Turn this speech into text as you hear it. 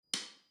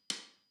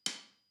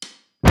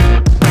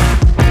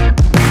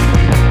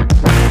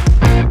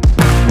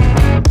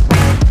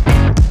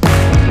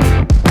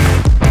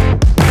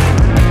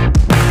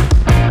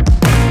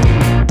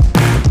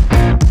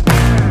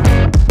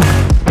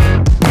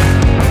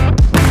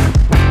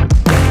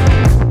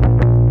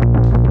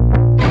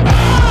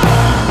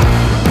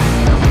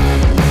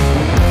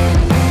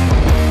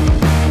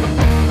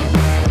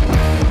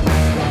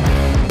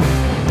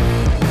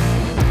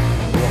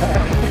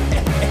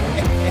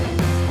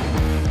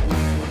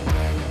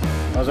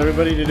How's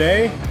everybody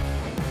today?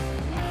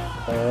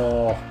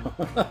 Oh.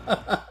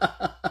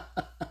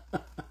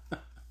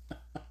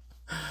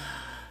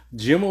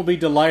 Jim will be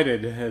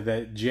delighted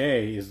that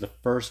Jay is the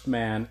first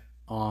man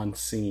on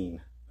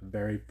scene. The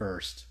very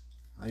first.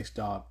 Nice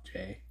job,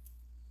 Jay.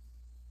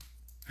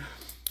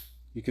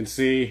 You can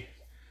see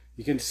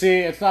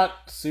it's not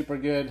super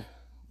good.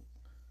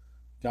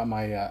 Got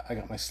my I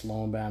got my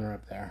Sloan banner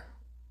up there.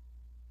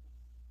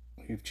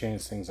 We've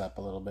changed things up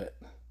a little bit.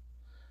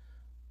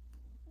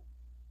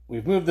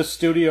 We've moved the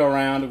studio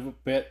around a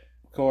bit,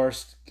 of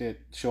course, to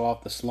show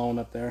off the Sloan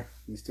up there.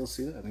 You still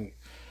see that? I think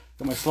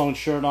got my Sloan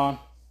shirt on.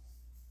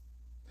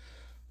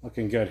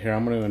 Looking good here.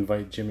 I'm going to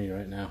invite Jimmy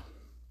right now.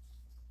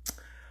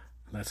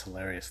 That's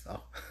hilarious,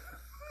 though.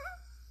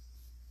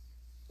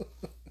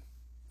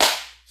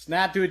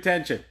 Snap to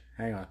attention.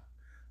 Hang on.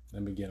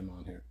 Let me get him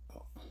on here.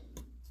 Oh.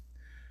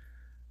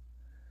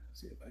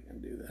 See if I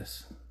can do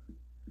this.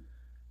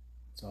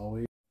 It's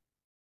always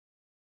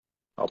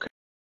okay.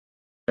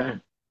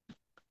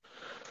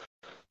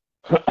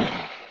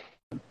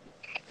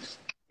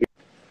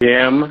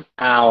 Jim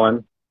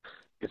Allen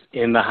is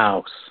in the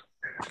house.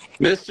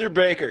 Mr.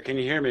 Baker, can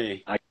you hear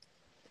me? I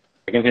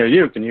can hear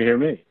you. Can you hear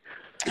me?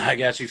 I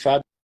got you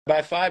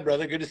 5x5,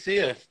 brother. Good to see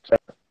you.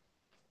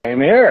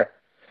 Same here.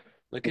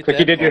 Looks like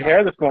you did your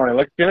hair this morning.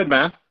 Looks good,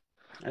 man.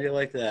 How do you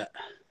like that?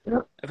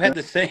 Yeah. I've had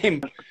the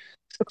same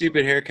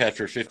stupid haircut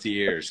for 50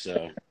 years,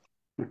 so.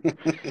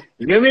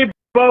 Give me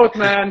both,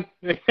 man.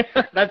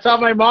 That's how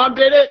my mom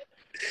did it.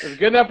 It's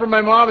good enough for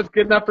my mom. It's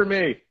good enough for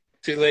me.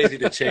 Too lazy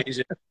to change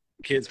it.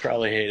 Kids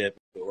probably hate it,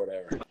 but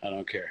whatever. I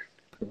don't care.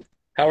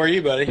 How are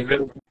you, buddy?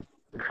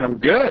 I'm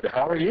good.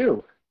 How are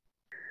you?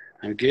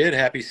 I'm good.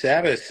 Happy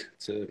Sabbath.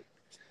 It's a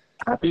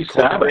Happy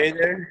cold Sabbath. day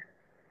there.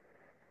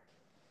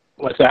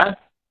 What's that?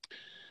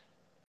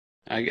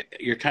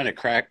 You're kind of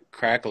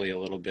crackly a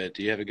little bit.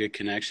 Do you have a good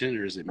connection,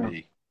 or is it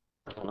me?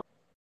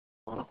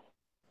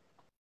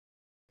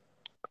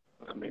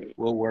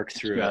 We'll work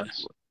through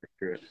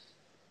it.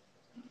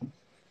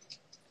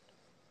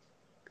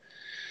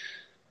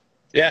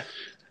 Yeah.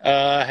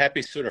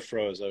 Happy sort of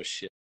froze. Oh,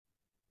 shit.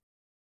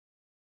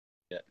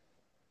 Yeah.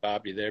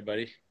 Bob, you there,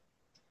 buddy?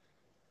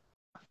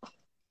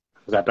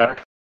 Is that better?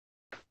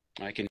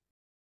 I can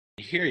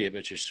hear you,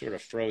 but you're sort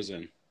of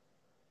frozen.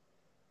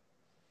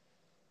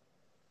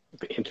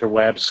 The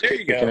interwebs. There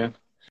you go. There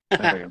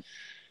we go.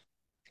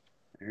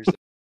 There's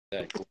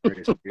that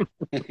glorious view.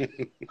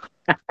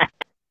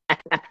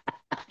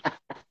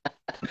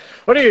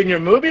 What are you, in your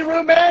movie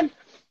room, man?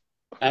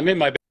 I'm in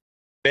my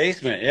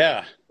basement,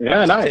 yeah.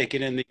 Yeah, nice.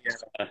 Taking in the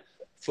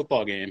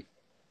football game.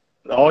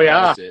 Oh,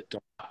 yeah.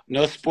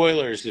 No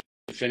spoilers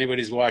if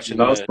anybody's watching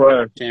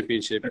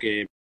championship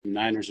game.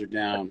 Niners are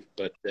down,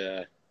 but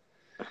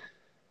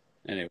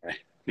anyway,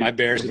 my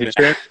Bears have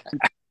been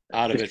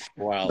out of it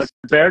for a while. The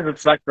Bears have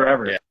sucked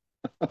forever.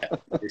 Yeah.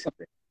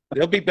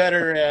 They'll be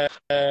better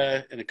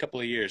in a couple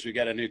of years. We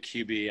got a new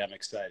QB. I'm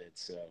excited,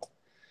 so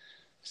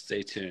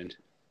stay tuned.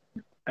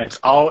 It's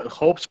all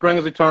hope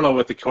springs eternal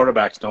with the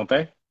quarterbacks, don't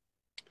they?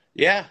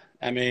 Yeah,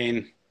 I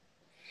mean,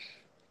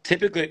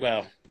 typically,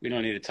 well, we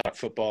don't need to talk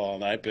football all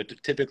night, but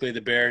typically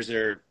the Bears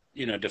are,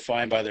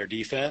 defined by their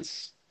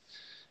defense.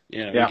 We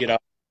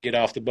get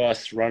off the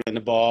bus, running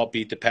the ball,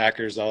 beat the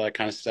Packers, all that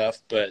kind of stuff.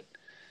 But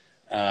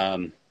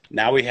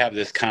now we have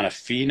this kind of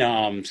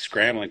phenom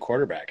scrambling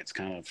quarterback. It's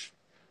kind of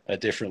a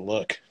different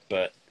look,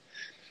 but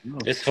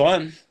it's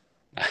fun.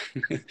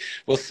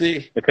 We'll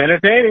see. It's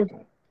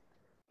entertaining,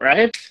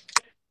 right?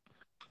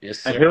 Yes,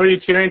 sir. And who are you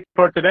cheering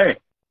for today?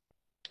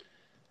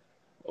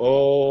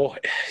 Oh,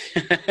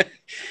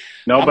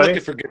 nobody? I'm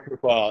looking for good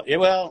football. Yeah,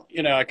 well,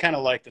 I kind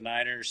of like the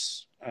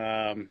Niners,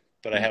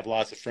 but I have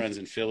lots of friends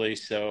in Philly,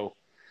 so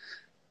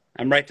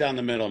I'm right down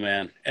the middle,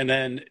 man. And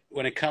then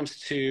when it comes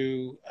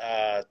to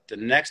the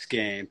next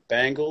game,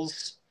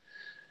 Bengals,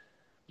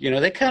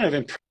 they kind of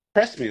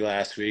impressed me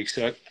last week,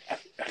 so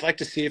I'd like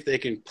to see if they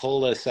can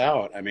pull this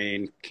out. I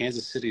mean,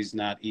 Kansas City's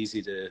not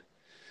easy to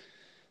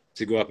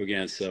go up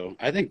against, so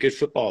I think good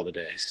football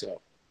today.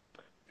 So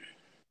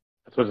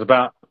that's what it's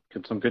about.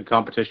 Get some good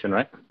competition,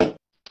 right?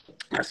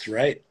 That's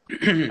right.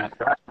 That's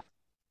right.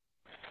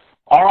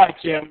 All right,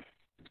 Jim.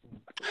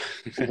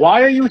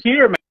 Why are you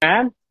here,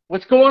 man?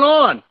 What's going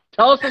on?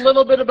 Tell us a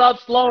little bit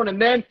about Sloan,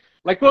 and then,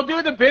 we'll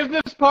do the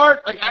business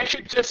part. I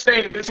should just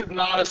say that this is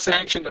not a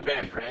sanctioned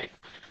event, right?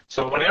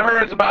 So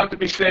whatever is about to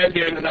be said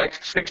here in the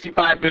next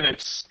 65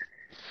 minutes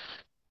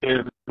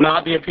is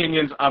not the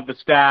opinions of the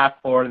staff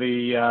or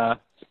the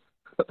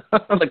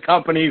the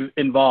companies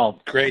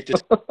involved. Great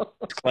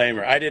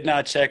disclaimer. I did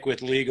not check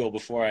with legal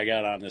before I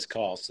got on this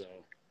call, so.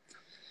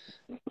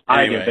 Anyway.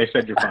 I did. They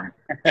said you're fine.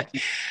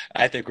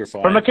 I think we're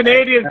fine. From a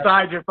Canadian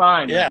side, you're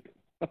fine. Yeah,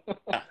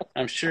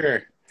 I'm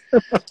sure.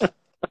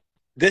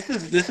 This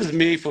is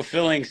me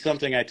fulfilling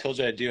something I told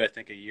you I'd do, I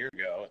think, a year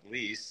ago at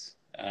least.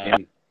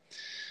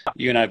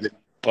 You and I have been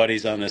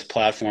buddies on this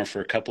platform for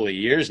a couple of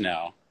years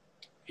now.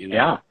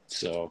 Yeah.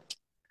 So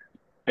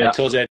I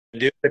told you I'd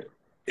do it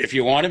if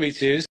you wanted me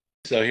to.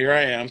 So here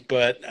I am.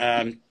 But,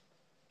 I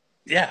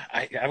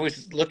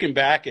was looking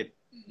back at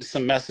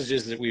some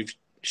messages that we've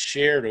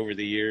shared over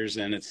the years,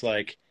 and it's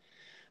like,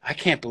 I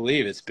can't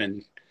believe it's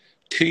been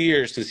 2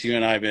 years since you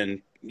and I have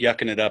been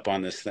yucking it up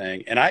on this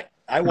thing. And I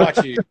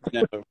watch you,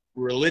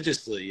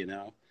 religiously, you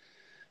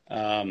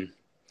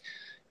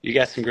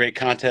got some great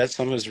content,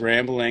 some of his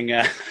rambling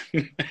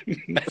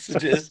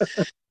messages,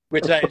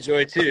 which I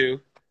enjoy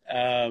too.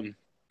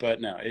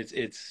 But no,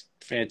 it's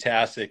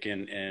fantastic.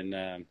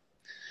 And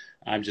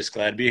I'm just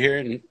glad to be here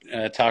and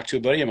talk to a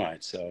buddy of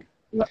mine. So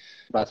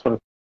That's what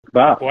it's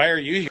about. Why are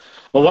you here?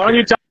 Well, why don't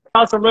you tell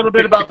us a little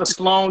bit about the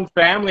Sloan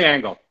family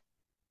angle?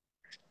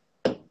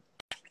 The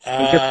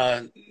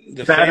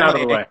That family, out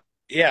of the way.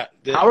 Yeah.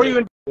 How are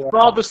you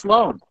involved with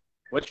Sloan?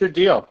 What's your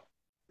deal?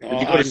 Did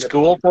you go to I'm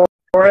school for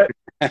it,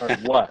 or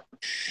what?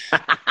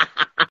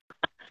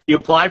 You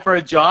apply for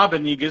a job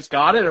and you just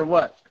got it, or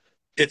what?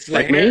 It's the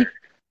Like hair. me?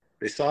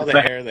 They saw It's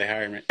the hair, they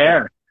hired me.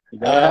 Hair. You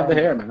gotta have the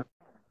hair, man.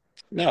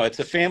 No, it's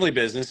a family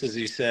business, as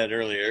you said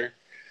earlier.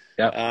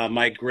 Yeah.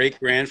 My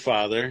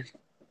great-grandfather,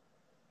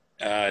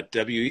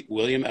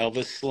 William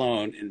Elvis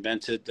Sloan,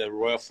 invented the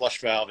Royal Flush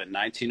Valve in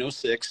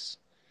 1906.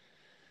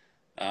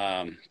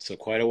 So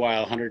quite a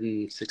while,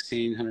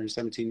 116,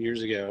 117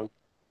 years ago.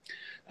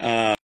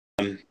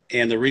 And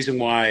the reason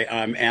why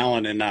I'm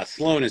Allen and not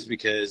Sloan is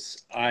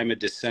because I'm a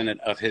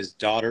descendant of his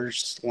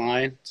daughter's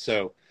line.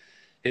 So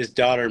his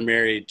daughter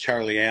married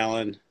Charlie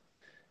Allen,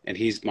 and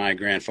he's my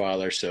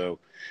grandfather. So,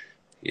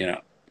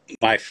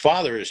 my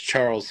father is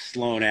Charles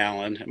Sloan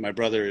Allen, and my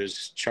brother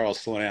is Charles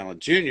Sloan Allen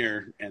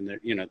Jr. And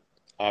they're,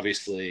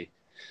 obviously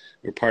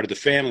we're part of the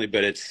family,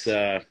 but it's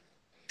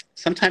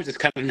sometimes it's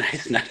kind of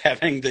nice not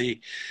having the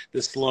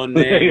Sloan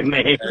name.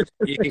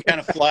 You can kind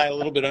of fly a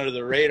little bit under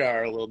the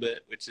radar a little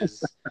bit, which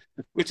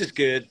is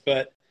good.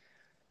 But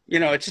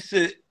it's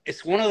just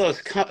it's one of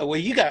those.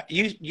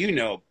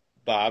 Well,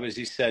 Bob, as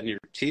you said in your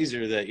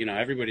teaser, that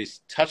everybody's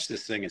touched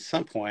this thing at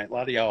some point. A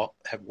lot of y'all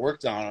have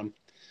worked on them.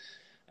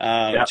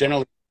 Yeah.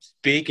 Generally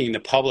speaking, the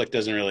public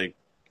doesn't really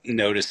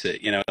notice it.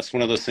 It's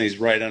one of those things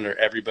right under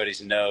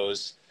everybody's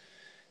nose.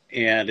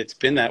 And it's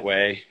been that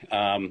way.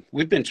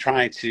 We've been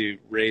trying to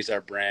raise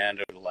our brand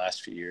over the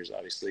last few years,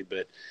 obviously.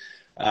 But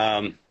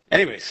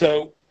anyway,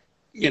 so,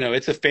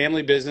 it's a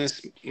family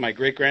business. My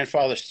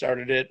great-grandfather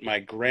started it. My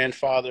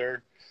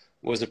grandfather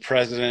was a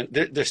president.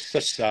 There's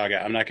such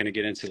saga. I'm not going to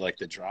get into like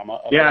the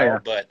drama of it all.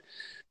 But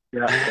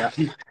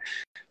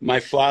my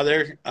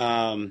father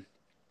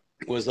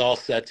was all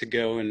set to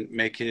go and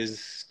make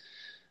his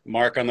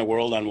mark on the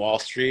world on Wall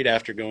Street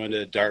after going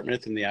to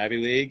Dartmouth in the Ivy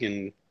League.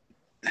 And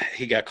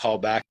he got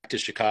called back to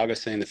Chicago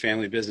saying the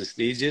family business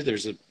needs you.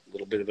 There's a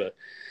little bit of a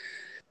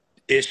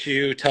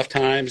issue, tough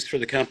times for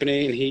the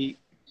company. And he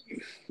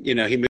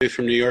moved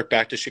from New York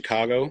back to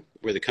Chicago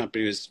where the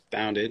company was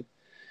founded.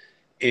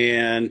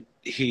 And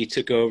he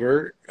took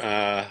over,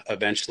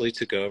 eventually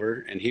took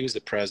over, and he was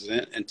the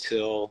president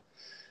until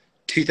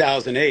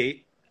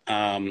 2008.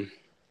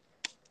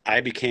 I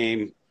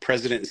became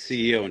president and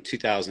CEO in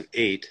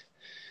 2008.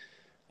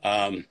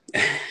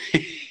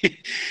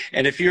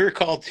 And if you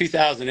recall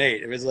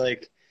 2008, it was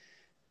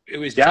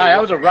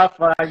that was a rough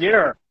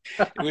year.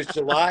 It was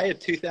July of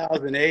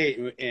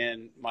 2008,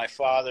 and my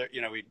father,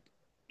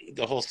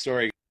 the whole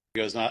story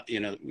goes on.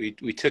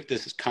 We took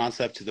this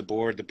concept to the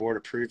board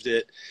approved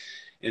it,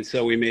 and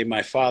so we made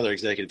my father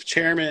executive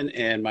chairman,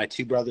 and my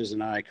two brothers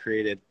and I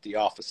created the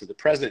office of the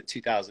president in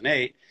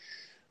 2008.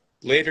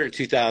 Later in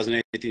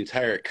 2008, the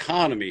entire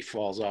economy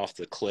falls off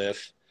the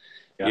cliff.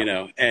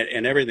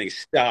 And everything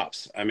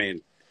stops. I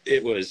mean,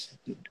 it was,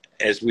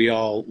 as we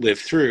all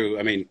lived through,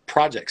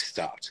 projects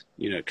stopped,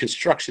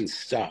 construction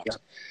stopped.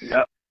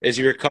 Yeah. As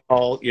you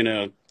recall,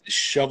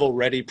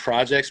 shovel-ready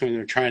projects when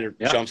they're trying to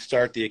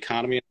jumpstart the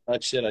economy and all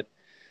that shit. I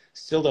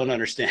still don't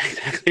understand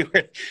exactly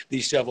where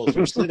these shovels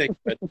were sitting,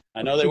 but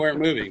I know they weren't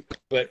moving.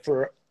 But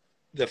for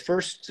the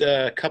first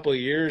couple of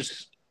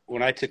years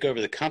when I took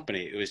over the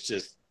company, it was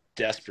just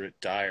desperate,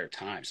 dire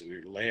times. We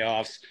were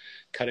layoffs,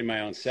 cutting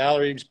my own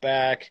salaries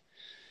back.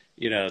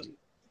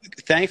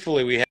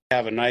 Thankfully we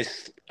have a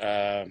nice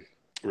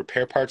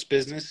repair parts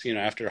business,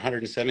 after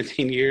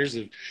 117 years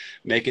of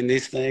making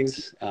these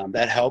things,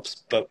 that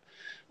helps, but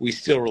we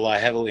still rely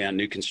heavily on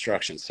new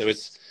construction. So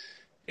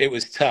it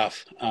was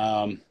tough.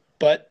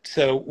 But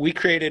so we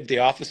created the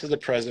office of the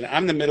president.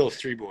 I'm the middle of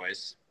three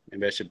boys.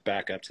 Maybe I should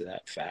back up to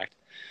that fact.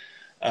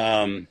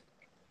 And,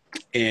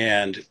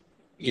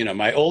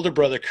 my older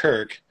brother,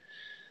 Kirk,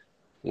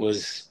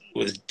 was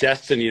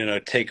destined, to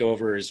take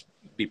over as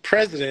be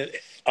president,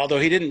 although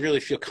he didn't really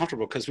feel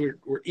comfortable because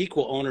we're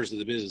equal owners of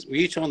the business. We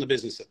each own the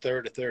business a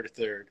third.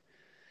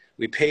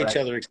 We pay each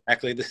other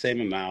exactly the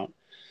same amount.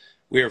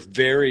 We are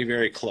very,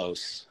 very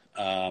close.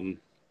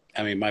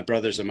 My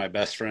brothers are my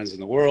best friends in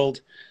the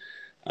world.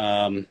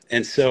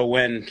 And so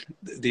when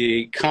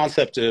the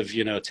concept of,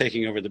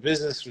 taking over the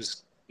business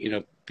was,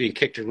 being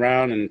kicked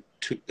around in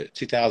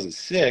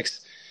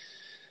 2006,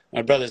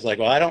 my brother's like,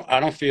 well, I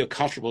don't feel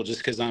comfortable just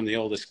because I'm the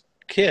oldest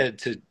kid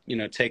to,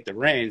 take the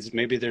reins.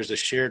 Maybe there's a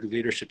shared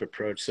leadership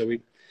approach. So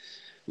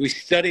we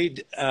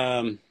studied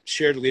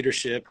shared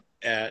leadership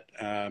at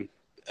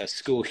a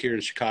school here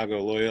in Chicago,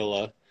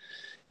 Loyola.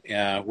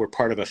 We're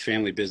part of a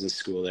family business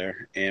school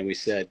there. And we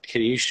said,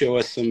 can you show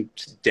us some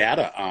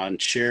data on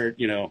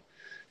shared,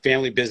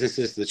 family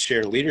businesses that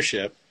share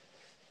leadership?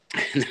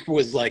 And there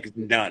was like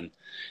none.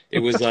 It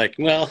was like,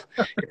 well,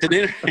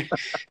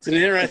 it's an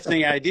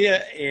interesting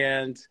idea.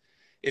 And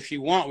if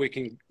you want, we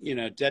can,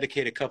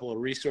 dedicate a couple of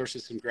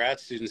resources, some grad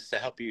students to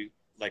help you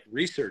like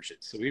research it.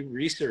 So we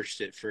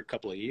researched it for a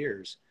couple of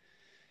years.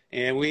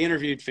 And we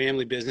interviewed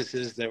family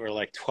businesses that were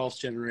like 12th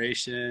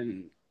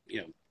generation,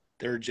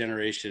 third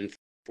generation,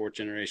 fourth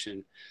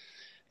generation,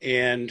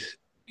 and,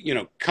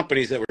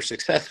 companies that were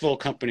successful,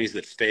 companies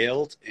that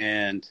failed.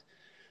 And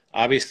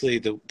obviously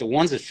the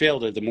ones that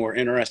failed are the more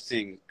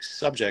interesting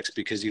subjects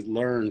because you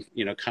learn,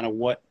 kind of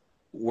what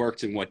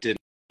worked and what didn't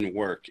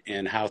work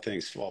and how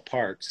things fall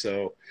apart.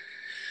 So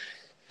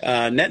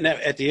net,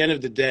 at the end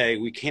of the day,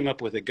 we came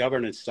up with a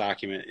governance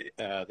document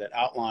that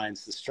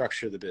outlines the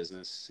structure of the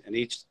business. And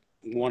each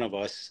one of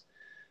us,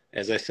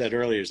 as I said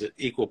earlier, is an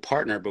equal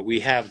partner, but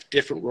we have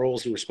different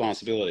roles and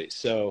responsibilities.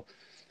 So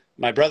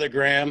my brother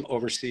Graham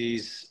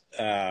oversees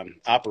all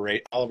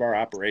of our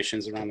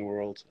operations around the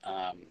world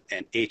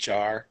and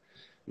HR.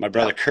 My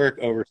brother Kirk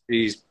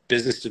oversees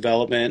business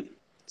development,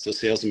 so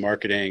sales and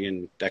marketing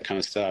and that kind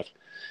of stuff,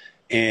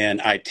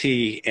 and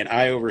IT, and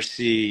I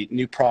oversee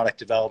new product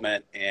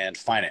development and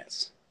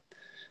finance.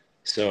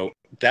 So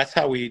that's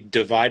how we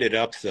divided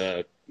up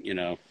the,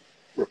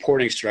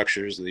 reporting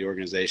structures of the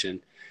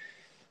organization.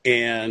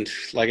 And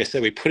like I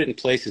said, we put it in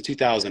place in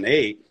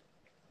 2008.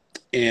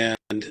 And,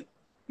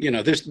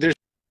 there's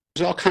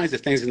all kinds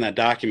of things in that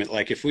document.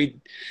 Like if we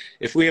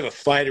have a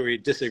fight or a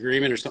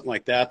disagreement or something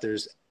like that,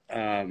 there's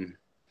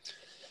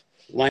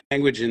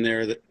language in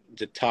there that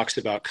talks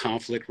about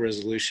conflict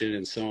resolution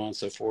and so on and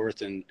so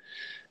forth. And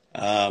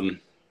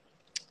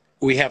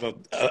we have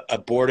a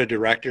board of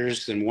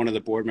directors, and one of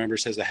the board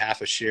members has a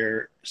half a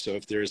share. So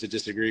if there's a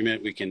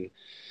disagreement, we can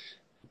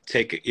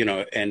take,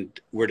 and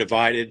we're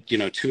divided,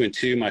 2 and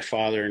 2. My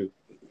father and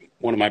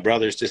one of my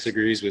brothers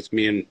disagrees with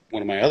me and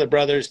one of my other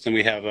brothers. Then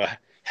we have a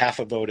half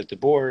a vote at the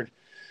board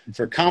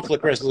for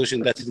conflict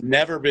resolution that's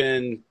never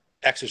been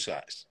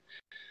exercised.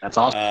 That's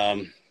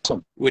awesome.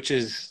 Which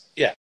is,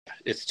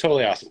 it's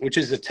totally awesome, which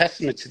is a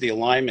testament to the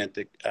alignment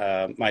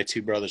that my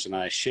two brothers and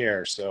I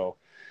share. So,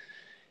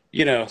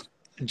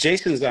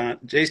 Jason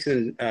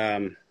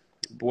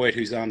Boyd,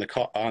 who's on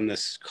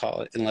this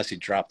call, unless he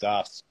dropped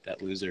off,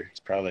 that loser, he's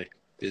probably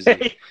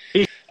busy.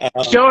 He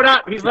showed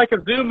up. He's like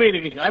a Zoom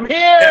meeting. I'm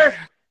here.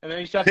 And then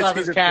he shuts off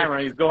his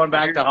camera. He's going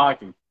back to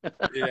hockey.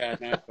 Yeah,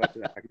 not back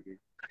to hockey.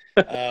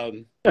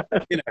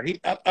 He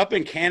up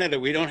in Canada,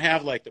 we don't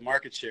have like the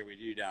market share we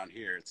do down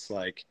here. It's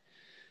like,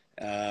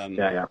 up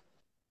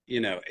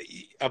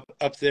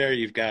there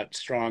you've got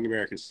strong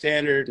American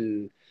Standard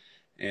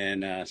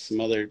and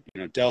some other,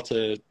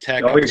 Delta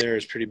Tech up there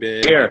is pretty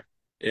big. Here,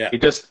 yeah. He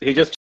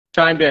just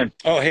chimed in.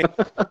 Oh, hey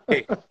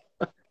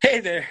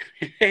there.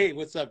 Hey,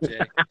 what's up, Jay?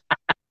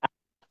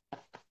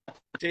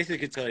 Jason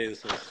could tell you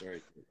this whole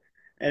story.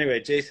 Anyway,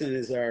 Jason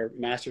is our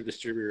master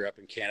distributor up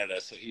in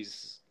Canada, so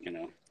he's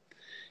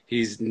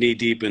knee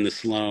deep in the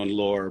Sloan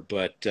lore.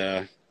 But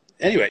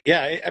anyway,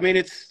 I mean,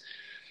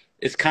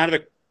 it's kind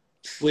of a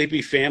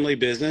sleepy family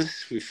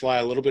business. We fly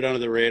a little bit under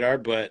the radar,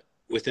 but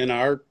within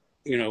our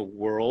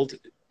world,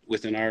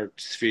 within our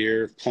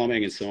sphere of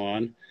plumbing and so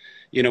on,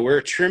 we're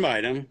a trim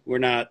item. We're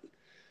not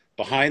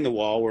behind the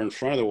wall. We're in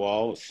front of the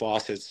wall with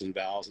faucets and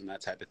valves and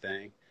that type of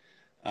thing.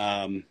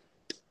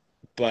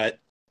 But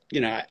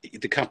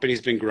the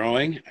company's been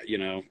growing.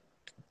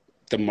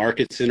 The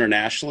markets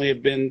internationally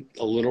have been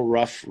a little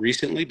rough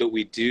recently, but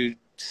we do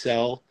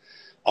sell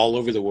all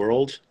over the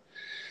world.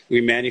 We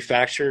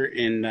manufacture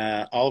in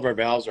all of our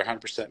valves are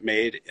 100%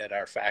 made at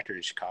our factory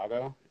in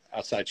Chicago,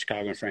 outside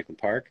Chicago in Franklin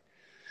Park.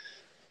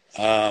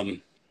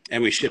 And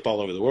we ship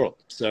all over the world.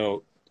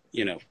 So,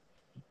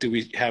 do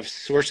we have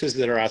sources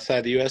that are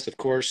outside the U.S.? Of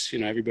course,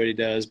 everybody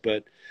does,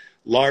 but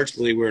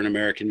largely we're an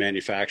American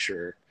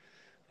manufacturer.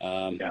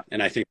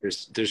 And I think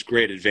there's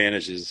great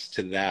advantages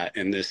to that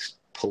in this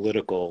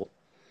political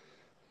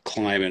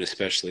climate,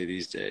 especially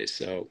these days.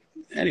 So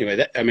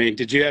anyway,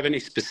 did you have any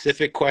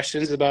specific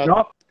questions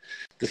about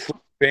the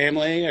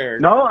family or?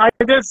 No,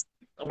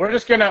 we're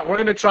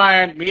gonna try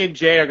and, me and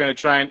Jay are gonna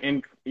try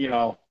and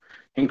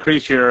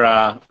increase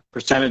your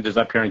percentages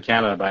up here in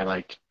Canada by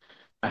like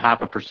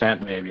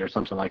 0.5% maybe or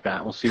something like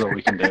that. We'll see what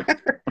we can do.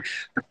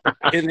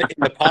 in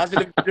the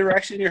positive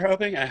direction, you're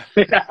hoping?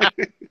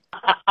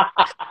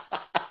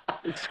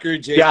 Screw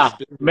Jason's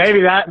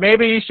business.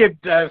 Maybe you should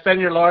send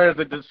your lawyers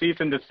a cease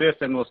and desist,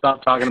 and we'll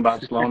stop talking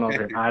about Sloan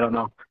over here. I don't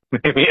know.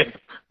 Maybe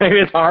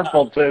it's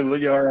harmful to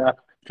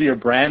your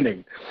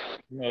branding.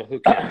 Well,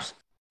 who cares?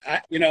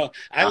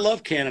 I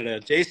love Canada.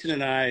 Jason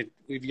and I,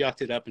 we've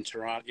yucked it up in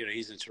Toronto.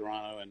 He's in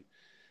Toronto, and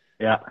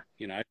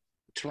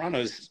Toronto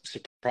is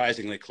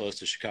surprisingly close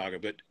to Chicago.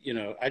 But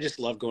I just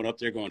love going up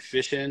there, going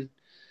fishing.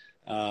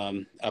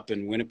 Up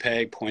in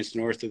Winnipeg, points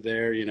north of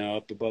there.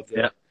 Up above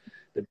the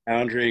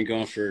boundary, and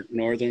going for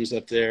northerns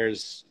up there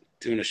is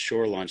doing a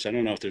shore lunch. I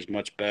don't know if there's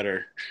much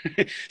better.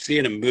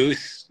 Seeing a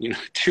moose,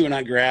 chewing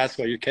on grass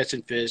while you're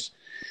catching fish.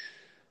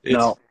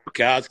 It's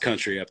God's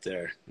country up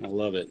there. I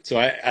love it. So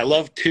I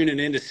love tuning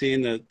in to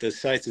seeing the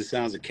sights and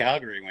sounds of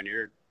Calgary when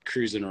you're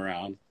cruising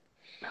around,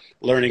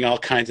 learning all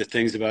kinds of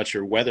things about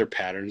your weather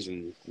patterns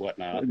and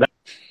whatnot.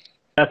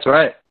 That's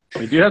right.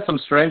 We do have some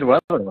strange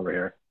weather over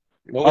here.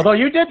 Well, although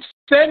you did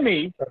send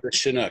me the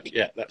Chinook.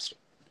 Yeah, that's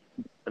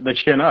the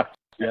Chinook.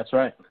 That's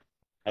right.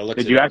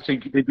 Did you actually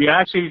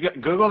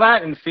Google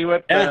that and see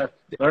what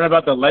learn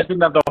about the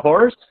legend of the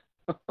horse?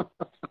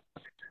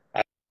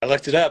 I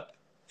looked it up.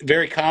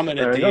 Very common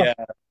at the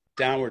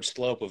downward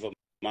slope of a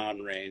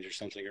mountain range or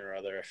something or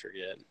other. I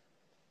forget.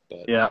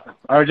 But yeah,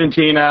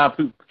 Argentina,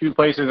 a few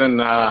places in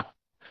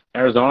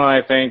Arizona,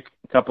 I think,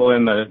 a couple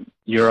in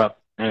Europe.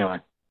 Anyway,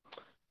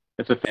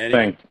 it's a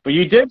thing. But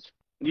you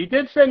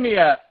did send me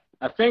a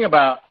thing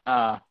about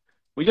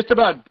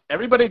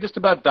everybody just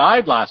about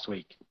died last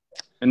week,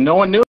 and no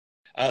one knew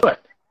it.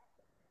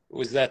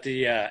 Was that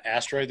the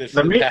asteroid that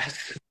flew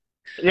past?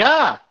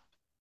 Yeah.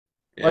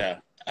 Yeah.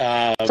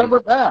 What's up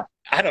with that?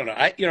 I don't know.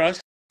 I'm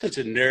such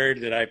a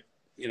nerd that I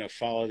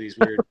follow these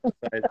weird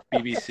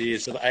BBC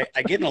and stuff.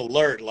 I get an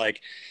alert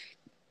like,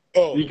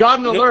 oh, you got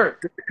an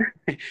alert.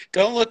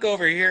 Don't look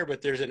over here,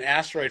 but there's an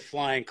asteroid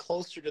flying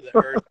closer to the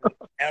Earth than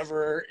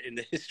ever in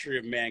the history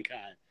of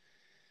mankind,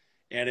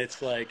 and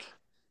it's like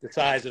the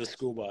size of a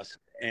school bus.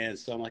 And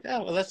so I'm like,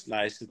 oh, well, that's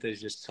nice that they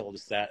just told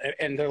us that.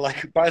 And they're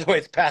like, by the way,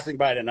 it's passing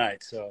by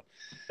tonight, so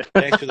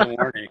thanks for the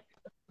warning.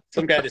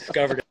 Some guy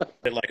discovered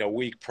it like a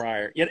week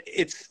prior.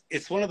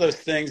 It's one of those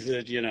things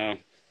that,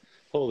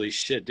 holy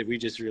shit, did we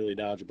just really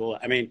dodge a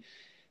bullet? I mean,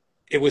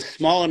 it was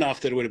small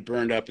enough that it would have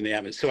burned up in the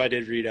atmosphere. So I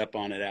did read up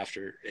on it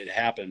after it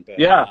happened, but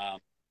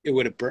it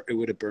would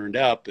have burned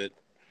up. But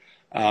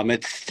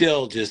it's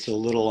still just a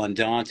little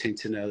undaunting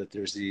to know that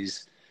there's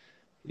these,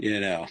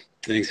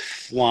 things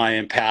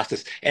flying past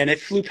us. And it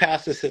flew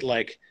past us at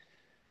like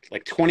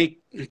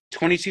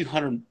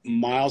 2,200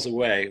 miles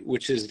away,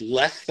 which is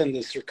less than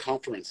the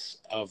circumference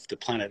of the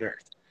planet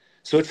Earth.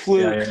 So it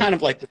flew kind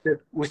of like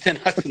within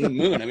us and the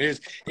moon. I mean,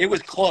 it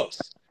was close.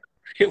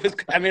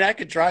 I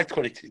could drive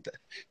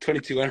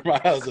 2,200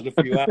 miles in a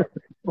few hours.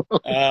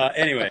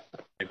 Anyway,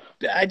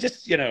 I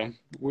just,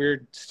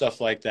 weird stuff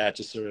like that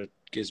just sort of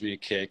gives me a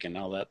kick, and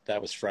all that.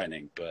 That was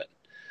frightening. But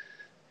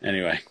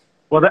anyway.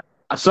 Well,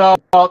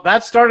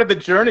 that started the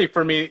journey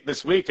for me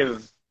this week.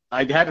 Is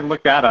I had to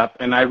look that up,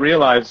 and I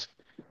realized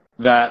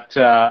that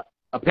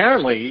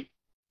apparently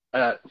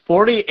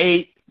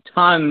 48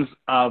 tons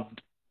of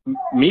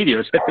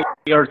meteors hit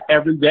the Earth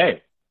every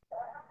day.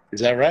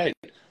 Is that right?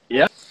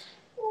 Yeah.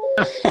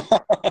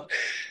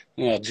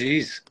 Well,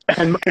 geez.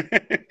 And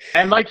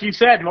like you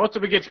said, most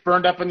of it gets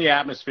burned up in the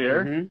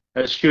atmosphere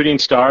as shooting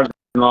stars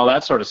and all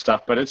that sort of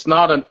stuff. But it's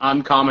not an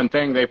uncommon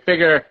thing. They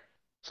figure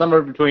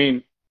somewhere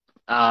between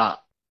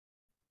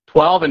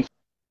 12 and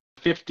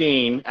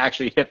 15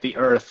 actually hit the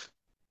Earth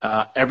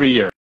every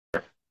year.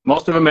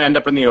 Most of them end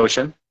up in the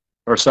ocean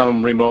or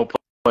some remote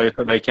place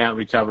that they can't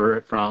recover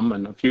it from,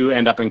 and a few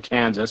end up in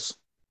Kansas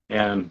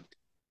and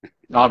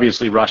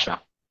obviously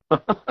Russia.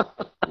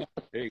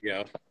 There you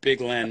go. Big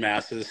land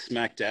masses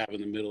smack dab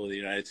in the middle of the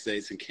United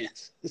States and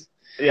Kansas.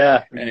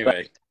 Yeah.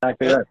 Anyway,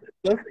 exactly.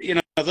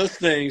 Those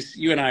things,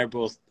 you and I are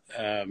both,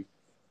 I'm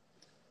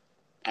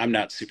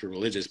not super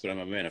religious, but I'm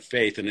a man of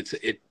faith. And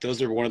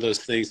those are one of those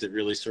things that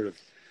really sort of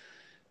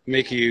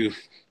make you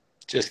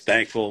just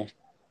thankful,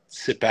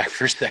 sit back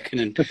for a second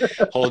and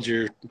hold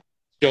your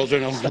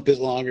children a little bit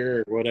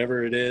longer or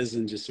whatever it is,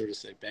 and just sort of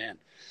say, man,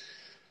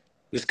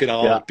 this could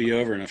all be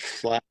over in a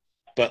flash.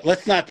 But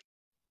let's not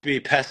be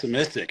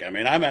pessimistic. I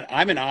mean, I'm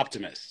an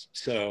optimist.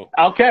 So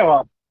okay,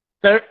 well,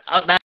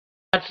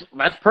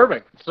 that's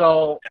perfect.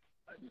 So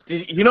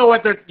you know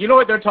what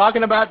they're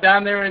talking about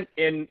down there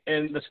in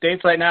the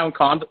States right now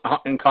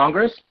in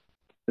Congress?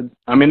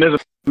 I mean, there's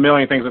a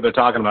million things that they're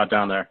talking about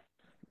down there.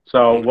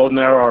 So we'll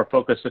narrow our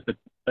focus just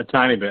a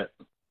tiny bit.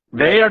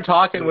 They are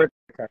talking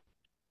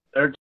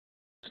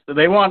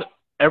they want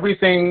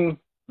everything.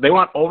 They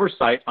want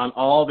oversight on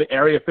all the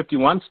Area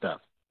 51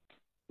 stuff,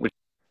 which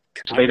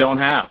they don't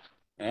have.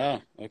 Oh,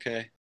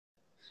 okay.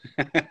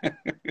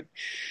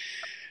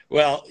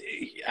 Well,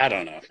 I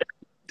don't know.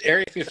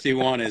 Area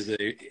 51 is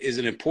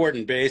an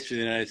important base for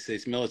the United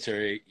States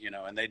military,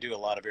 and they do a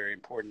lot of very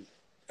important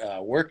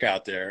work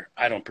out there.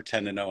 I don't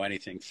pretend to know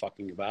anything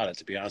fucking about it,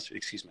 to be honest with you.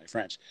 Excuse my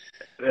French.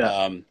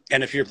 Yeah.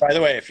 And if you're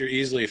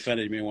easily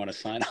offended, you may want to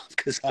sign off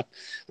because I'm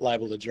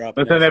liable to drop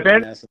it.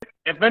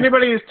 If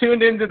anybody is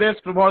tuned into this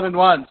for more than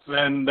once,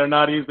 then they're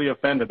not easily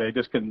offended. They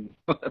just can.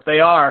 If they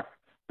are,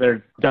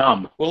 they're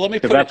dumb. Well,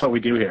 that's what we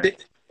do here.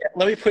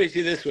 Let me put it to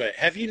you this way: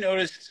 have you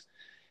noticed?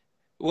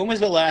 When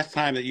was the last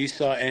time that you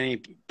saw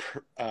any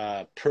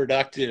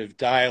productive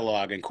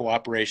dialogue and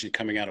cooperation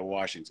coming out of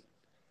Washington?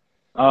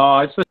 Oh,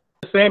 it's the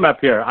same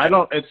up here.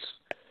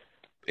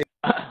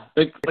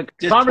 The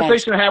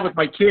conversation I had with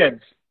my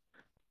kids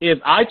is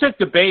I took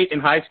debate in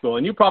high school,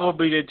 and you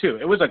probably did too.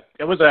 It was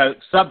a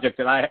subject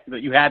that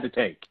you had to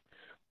take,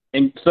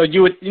 and so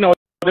you would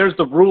there's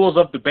the rules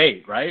of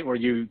debate, right? Where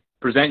you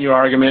present your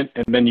argument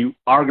and then you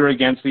argue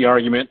against the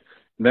argument,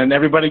 and then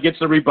everybody gets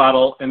a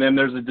rebuttal, and then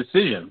there's a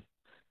decision.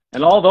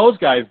 And all those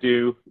guys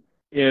do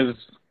is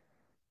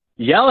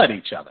yell at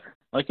each other.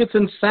 Like, it's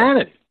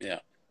insanity. Yeah.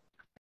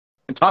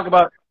 And talk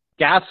about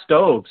gas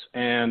stoves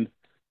and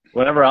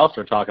whatever else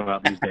they're talking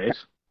about these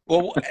days.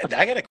 Well,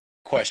 I got a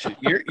question.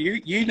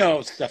 You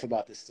know stuff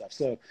about this stuff.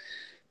 So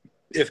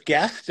if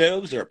gas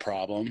stoves are a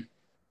problem,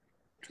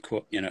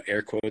 quote,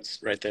 air quotes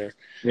right there.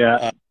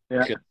 Yeah.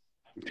 I've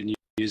been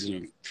using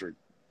them for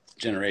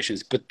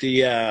generations. But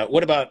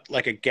what about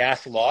like a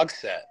gas log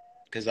set?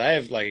 Because I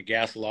have like a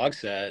gas log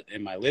set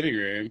in my living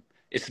room.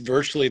 It's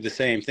virtually the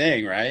same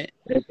thing, right?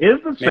 It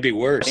is the maybe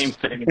worse. Same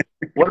thing.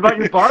 What about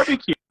your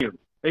barbecue?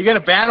 Are you going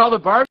to ban all the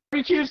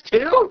barbecues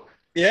too?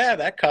 Yeah,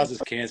 that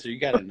causes cancer. You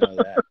got to know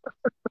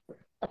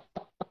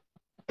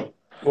that.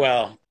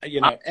 Well,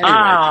 anyway,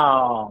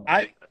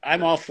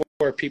 I'm all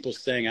for people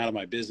staying out of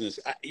my business.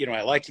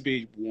 I like to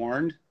be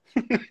warned,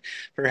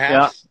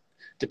 perhaps,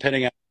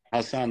 depending on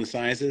how sound the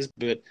science is.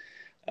 But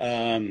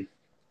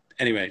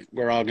anyway,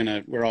 we're all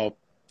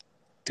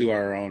do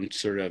our own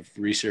sort of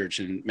research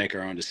and make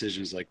our own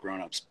decisions like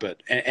grown-ups,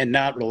 but and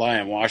not rely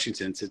on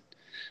Washington to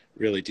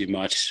really do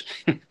much.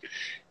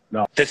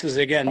 No. This is,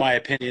 again, my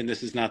opinion.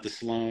 This is not the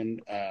Sloan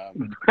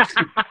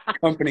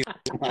company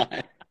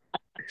line.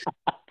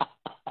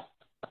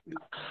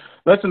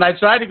 Listen, I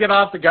tried to get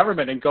off the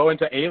government and go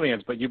into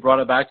aliens, but you brought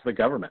it back to the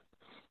government.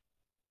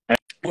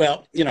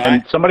 Well,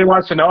 somebody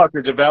wants to know if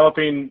you're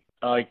developing,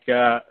 like,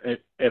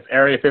 if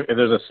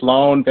there's a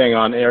Sloan thing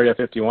on Area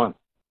 51.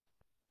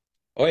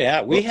 Oh,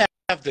 yeah. We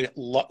have the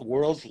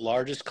world's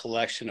largest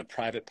collection of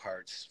private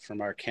parts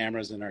from our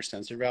cameras and our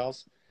sensor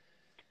valves.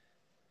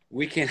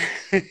 We can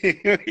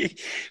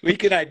we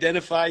can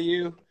identify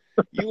you.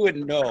 You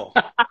wouldn't know.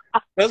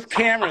 Those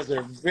cameras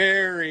are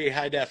very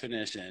high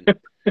definition.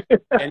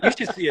 And you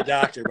should see a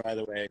doctor, by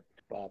the way,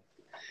 Bob.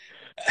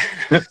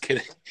 Just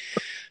kidding.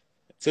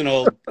 It's an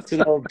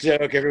old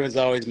joke. Everyone's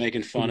always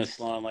making fun of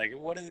Sloan. Like,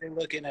 what are they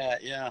looking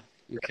at? Yeah.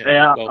 Okay.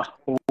 Yeah.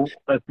 Well,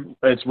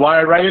 it's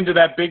wired right into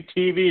that big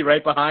TV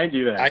right behind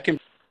you there. I can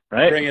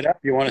bring it up.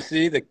 You want to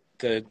see the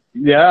database?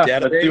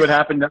 Let's see what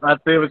happened.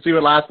 Let's see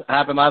what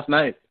happened last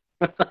night.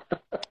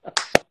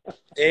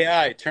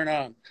 AI, turn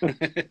on.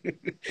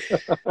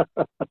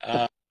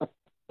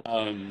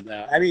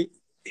 I mean,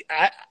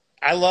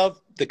 I love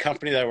the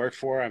company that I work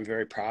for. I'm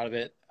very proud of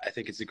it. I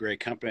think it's a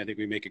great company. I think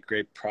we make a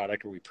great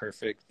product. Are we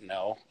perfect?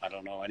 No, I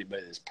don't know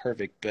anybody that's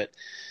perfect. But,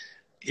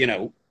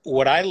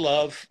 what I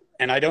love,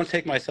 and I don't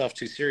take myself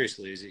too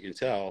seriously, as you can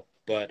tell,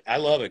 but I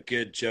love a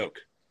good joke,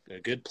 a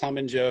good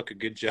plumbing joke, a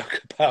good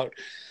joke about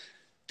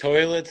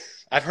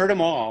toilets. I've heard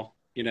them all.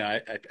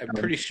 I'm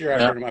pretty sure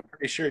I've heard them. I'm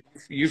pretty sure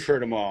you've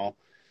heard them all.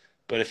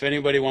 But if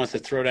anybody wants to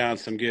throw down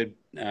some good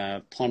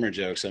plumber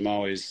jokes, I'm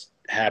always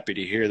happy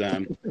to hear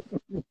them.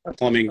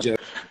 Plumbing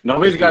jokes.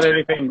 Nobody's got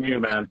anything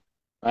new, man.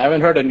 I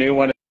haven't heard a new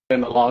one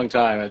in a long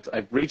time.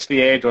 I've reached the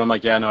age where I'm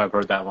like, yeah, no, I've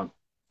heard that one.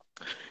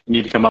 You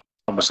need to come up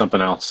with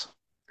something else,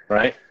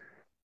 right?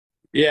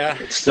 Yeah.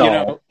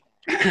 So,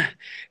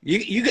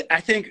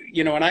 I think,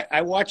 when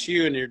I watch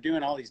you and you're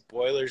doing all these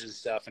boilers and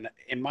stuff, and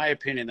in my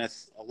opinion,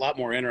 that's a lot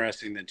more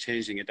interesting than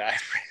changing a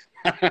diaphragm.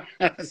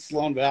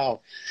 Sloan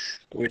Valve,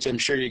 which I'm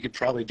sure you could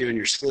probably do in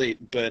your sleep.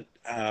 But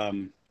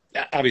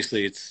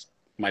obviously it's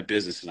my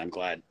business and I'm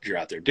glad you're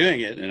out there doing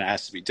it and it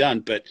has to be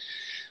done. But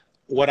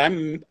what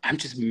I'm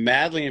just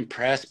madly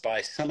impressed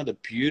by some of the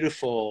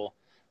beautiful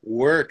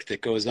work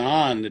that goes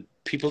on that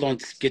people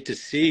don't get to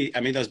see. I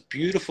mean, those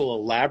beautiful,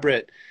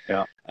 elaborate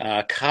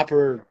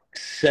copper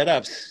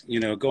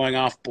setups, going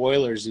off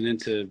boilers and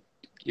into,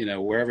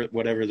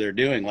 whatever they're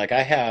doing. Like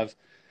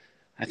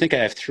I think I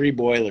have 3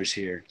 boilers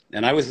here,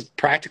 and I was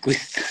practically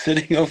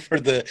sitting over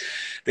the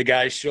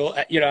guy's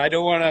shoulder. I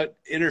don't want to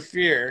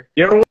interfere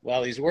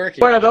while he's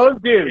working. One of those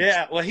dudes.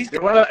 Yeah, well,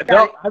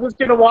 I'm just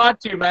gonna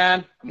watch you,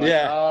 man.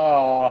 Yeah.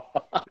 Oh.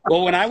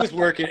 Well, when I was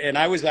working and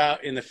I was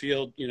out in the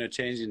field,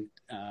 changing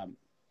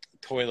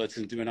toilets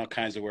and doing all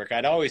kinds of work,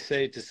 I'd always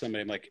say to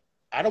somebody, I'm like,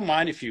 I don't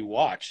mind if you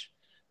watch,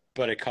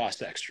 but it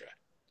costs extra.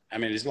 I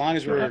mean, as long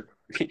as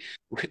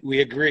we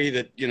agree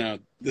that,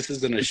 this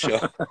isn't a show.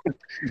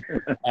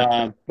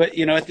 But,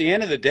 at the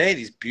end of the day,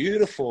 these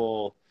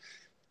beautiful,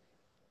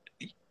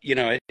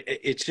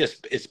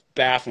 it's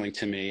baffling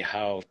to me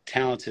how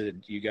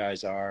talented you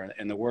guys are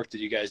and the work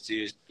that you guys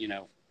do.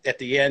 At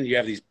the end, you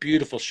have these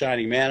beautiful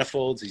shining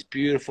manifolds, these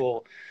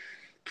beautiful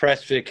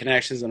press fit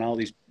connections and all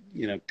these,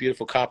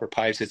 beautiful copper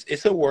pipes.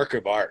 It's a work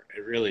of art.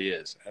 It really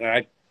is. And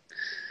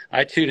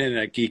I tune in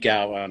and I geek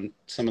out on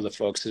some of the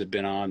folks that have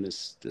been on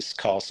this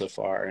call so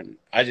far, and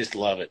I just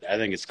love it. I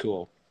think it's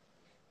cool.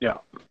 Yeah,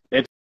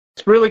 it's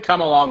really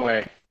come a long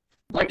way.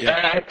 Like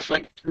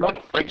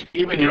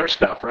even your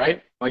stuff,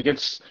 right? Like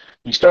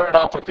you started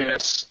off with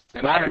this,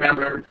 and I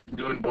remember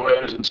doing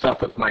boilers and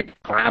stuff with my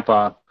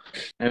grandpa,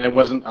 and it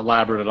wasn't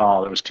elaborate at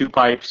all. There was 2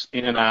 pipes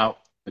in and out,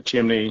 the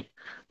chimney,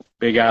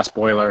 big ass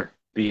boiler,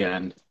 the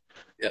end.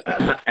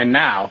 Yeah. And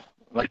now,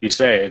 like you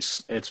say,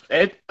 it's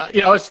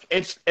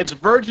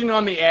verging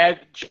on the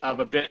edge of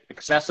a bit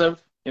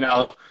excessive.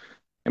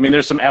 I mean,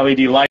 there's some LED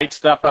light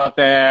stuff out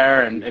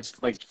there, and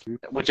it's like,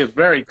 which is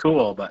very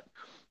cool, but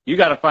you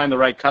got to find the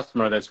right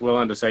customer that's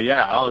willing to say,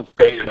 yeah, I'll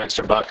pay you an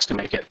extra bucks to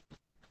make it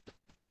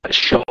a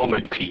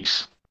showman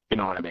piece. You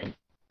know what I mean?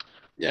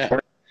 Yeah.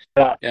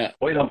 Yeah.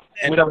 And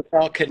it's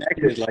all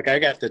connected. Like I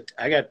got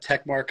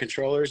Techmar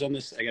controllers on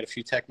this. I got a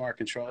few Techmar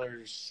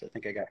controllers. I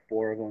think I got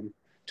 4 of them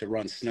to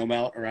run snow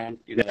melt around,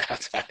 the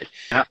outside.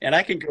 Yeah. And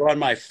I can go on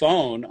my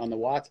phone on the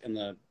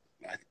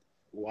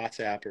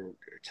WhatsApp or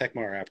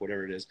Techmar app,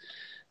 whatever it is.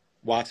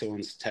 Watts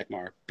owns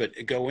Techmar, but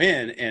go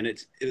in and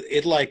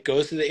it like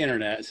goes to the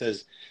internet. It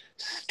says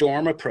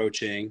storm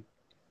approaching,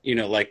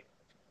 like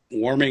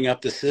warming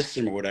up the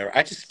system or whatever.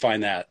 I just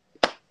find that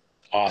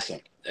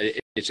awesome.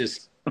 It's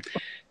just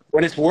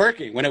when it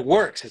works,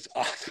 it's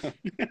awesome.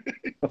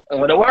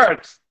 When it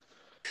works.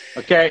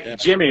 Okay, yeah.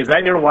 Jimmy, is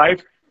that your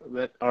wife,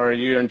 or are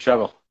you in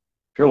trouble?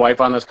 Is your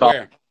wife on this call?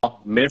 Where?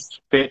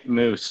 Misfit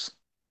Moose.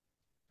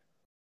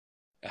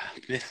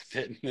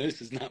 Misfit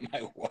Moose is not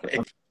my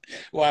wife.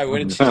 Why? What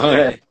did she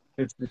say?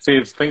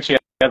 She thinks she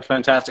has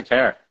fantastic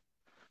hair.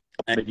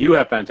 But you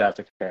have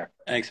fantastic hair.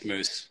 Thanks,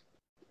 Moose.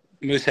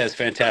 Moose has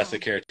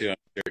fantastic hair, too. I'm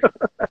sure.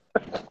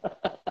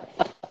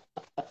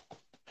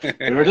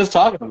 We were just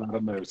talking about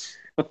a moose.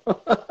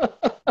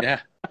 Yeah.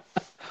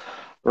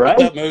 Right?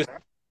 What's up, Moose?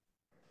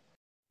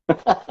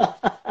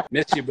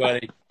 Miss you,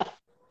 buddy.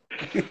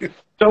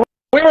 So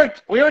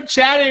we were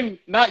chatting,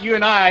 not you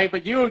and I,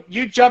 but you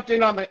jumped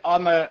in on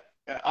the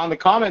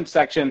comments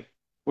section.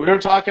 We were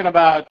talking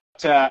about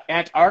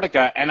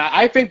Antarctica, and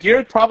I think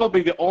you're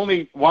probably the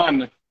only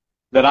one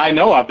that I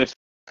know of that's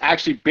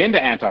actually been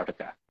to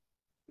Antarctica.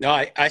 No,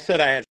 I said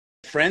I had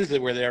friends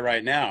that were there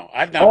right now.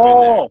 I've not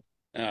been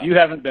there. No. You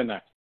haven't been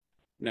there.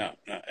 No.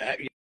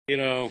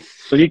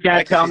 So you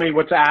can't tell me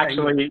what's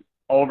actually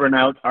over in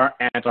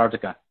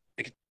Antarctica.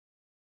 I can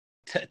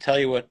tell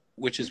you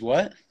which is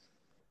what?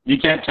 You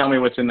can't tell me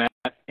what's in that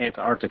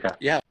Antarctica.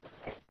 Yeah.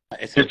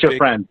 It's just your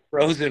friend.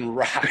 Frozen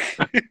rock.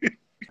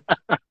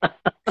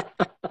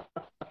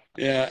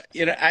 Yeah.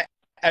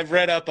 I've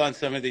read up on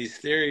some of these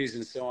theories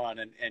and so on,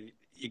 and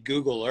you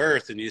Google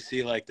Earth and you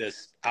see like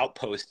this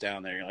outpost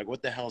down there. You're like,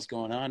 what the hell's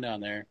going on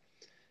down there?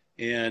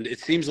 And it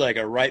seems like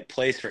a right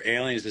place for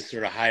aliens to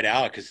sort of hide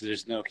out because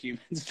there's no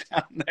humans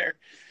down there.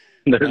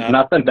 There's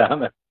nothing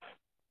down there.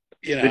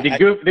 Did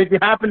you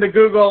happen to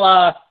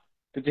Google?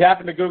 Did you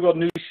happen to Google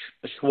New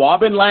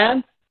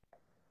Schwabenland?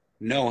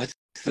 No, what's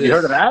this? Have you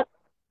heard of that?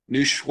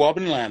 New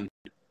Schwabenland.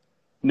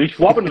 New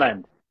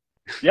Schwabenland.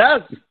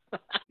 Yes.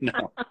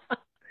 No.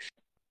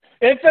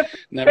 It's a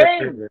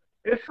thing.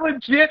 It's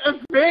legit a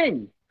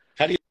thing.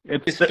 How do you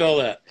spell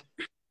that?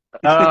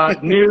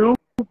 New,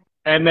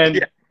 and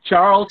then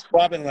Charles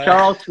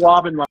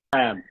Schwabenland.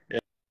 Yeah.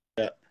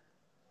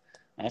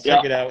 I'll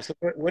check it out. So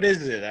what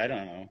is it? I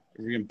don't know.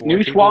 Are we going to bore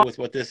New people with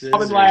what this is?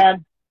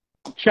 Schwabenland.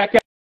 Check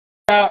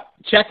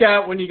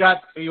out when you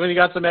got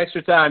some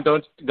extra time.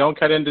 Don't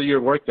cut into your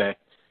workday.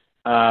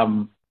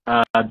 Operation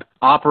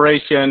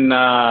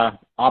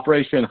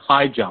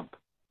High Jump.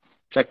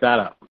 Check that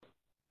out.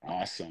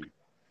 Awesome.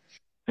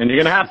 And you're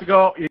gonna have to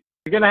go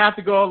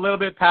a little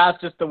bit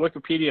past just the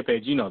Wikipedia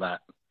page. You know that.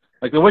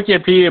 Like the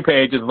Wikipedia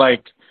page is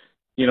like,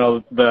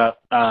 the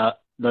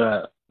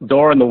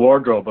door in the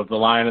wardrobe of the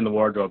Lion in the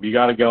Wardrobe. You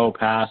gotta go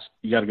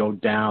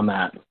down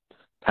that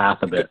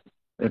path a bit.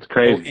 It's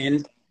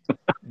crazy.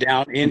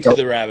 Down into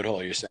the rabbit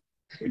hole, you're saying.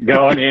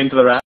 Going into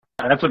the rabbit.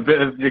 That's a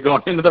bit. You're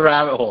going into the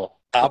rabbit hole.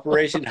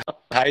 Operation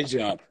High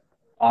Jump.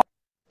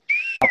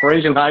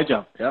 Operation High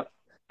Jump. Yep.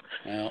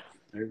 Well,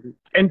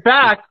 in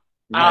fact,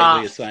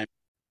 nightly assignment.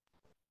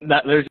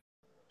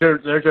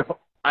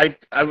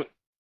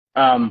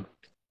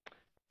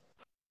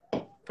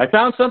 I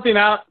found something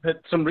out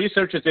that some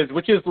researchers did,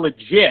 which is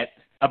legit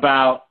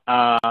about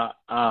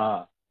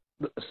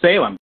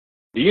Salem.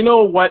 Do you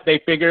know what they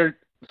figured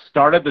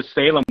started the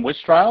Salem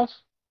witch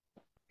trials?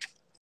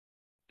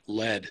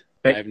 Lead.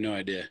 I have no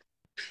idea.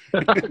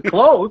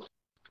 Close.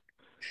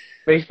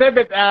 They said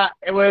that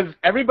it was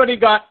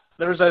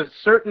there was a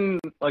certain,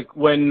 like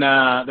when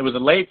there was a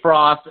late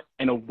frost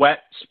and a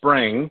wet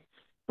spring.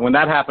 And when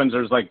that happens,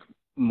 there's like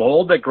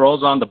mold that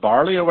grows on the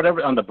barley or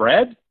whatever, on the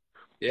bread.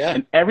 Yeah.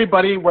 And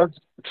everybody was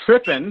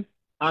tripping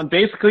on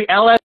basically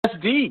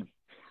LSD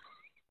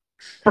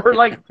for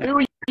like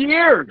 2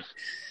 years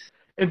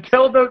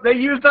until they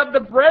used up the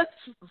bread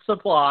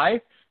supply.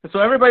 And so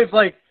everybody's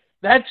like,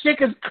 that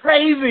chick is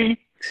crazy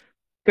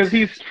because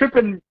he's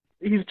tripping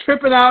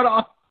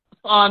out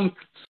on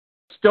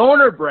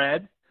stoner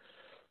bread.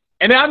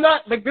 And I'm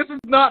not like, this is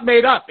not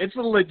made up. It's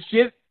a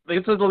legit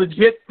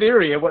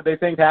theory of what they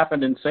think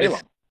happened in Salem.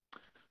 It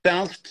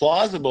sounds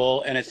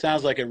plausible, and it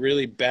sounds like a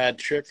really bad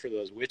trip for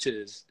those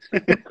witches.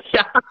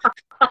 Yeah.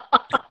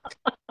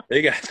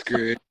 They got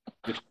screwed.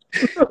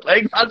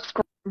 They got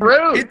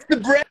screwed. It's the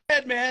bread,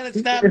 man.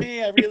 It's not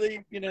me. I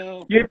really,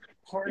 You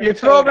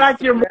throw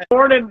back your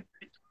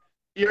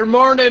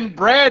morning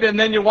bread, and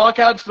then you walk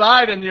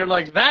outside, and you're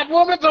like, that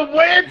woman's a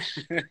witch.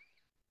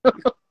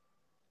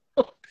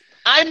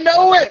 I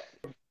know it.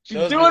 She's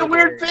Those were the doing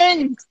weird days.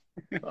 things.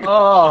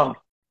 Oh,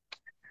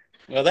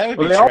 Well, that would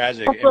well, be they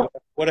tragic. And also,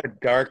 what a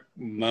dark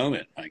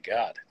moment. My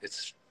God, it's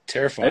it is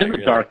terrifying, a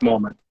really. dark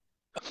moment.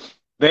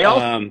 They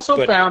also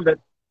But found that,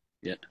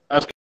 yeah, I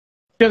was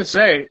going to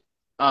say,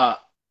 uh,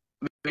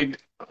 they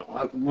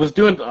I was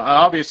doing,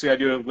 obviously I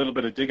do a little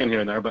bit of digging here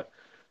and there, but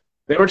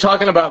they were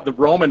talking about the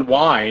Roman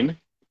wine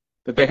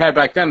that they had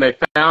back then. They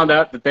found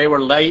out that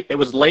it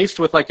was laced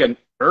with like an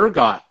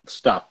ergot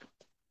stuff.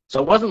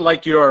 So it wasn't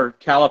like your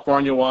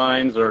California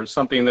wines or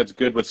something that's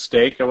good with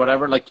steak or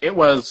whatever. Like it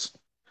was,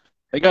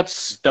 they got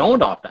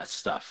stoned off that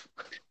stuff.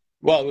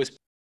 well, it was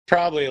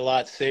probably a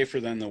lot safer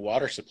than the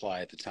water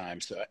supply at the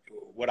time. So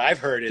what I've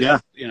heard Yeah.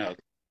 is,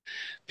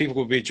 people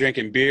would be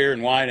drinking beer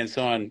and wine and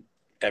so on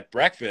at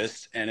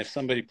breakfast, and if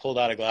somebody pulled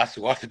out a glass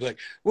of water, they'd be like,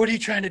 "What are you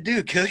trying to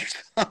do? Kill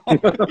yourself?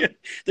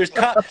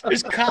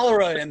 There's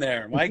cholera in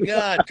there. My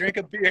God, drink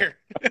a beer."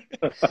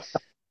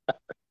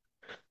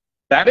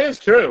 That is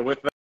true with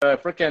the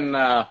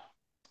freaking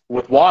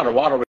with water.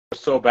 Water was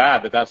so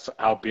bad that's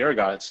how beer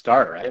got its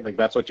start, right? Like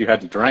that's what you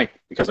had to drink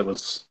because it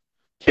was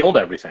killed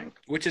everything.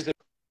 Which is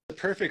a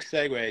perfect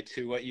segue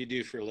to what you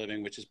do for a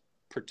living, which is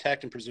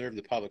protect and preserve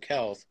the public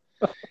health.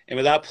 And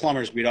without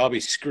plumbers, we'd all be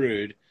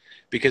screwed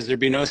because there'd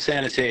be no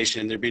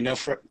sanitation, there'd be no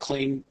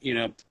clean,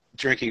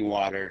 drinking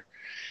water.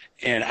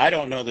 And I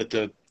don't know that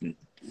the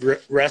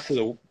rest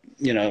of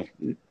the,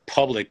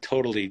 public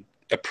totally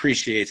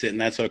appreciates it, and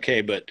that's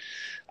okay. But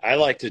I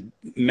like to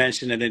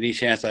mention it any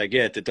chance I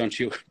get that don't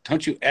you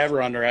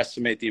ever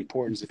underestimate the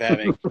importance of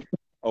having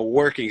a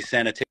working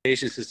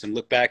sanitation system.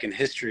 Look back in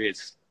history;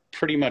 it's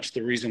pretty much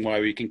the reason why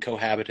we can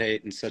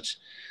cohabitate in such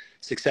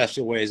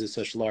successful ways in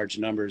such large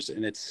numbers.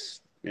 And it's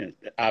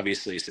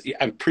obviously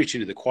I'm preaching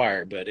to the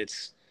choir, but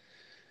it's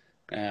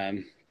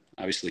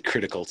obviously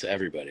critical to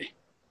everybody.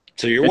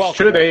 So you're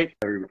welcome. It's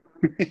true.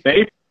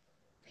 They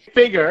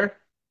figure,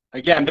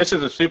 again, this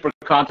is a super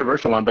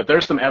controversial one, but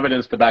there's some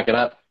evidence to back it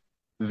up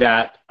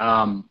that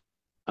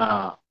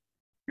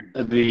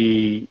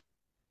the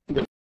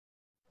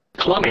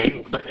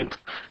plumbing,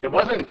 it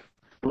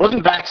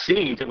wasn't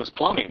vaccines, it was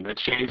plumbing that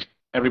changed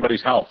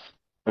everybody's health.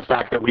 The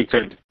fact that we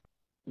could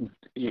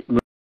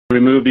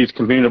remove these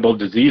communicable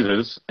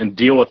diseases and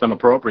deal with them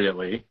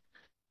appropriately.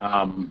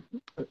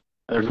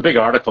 There's a big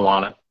article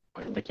on it.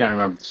 I can't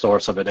remember the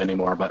source of it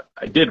anymore, but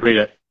I did read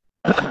it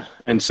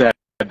and said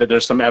that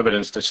there's some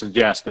evidence to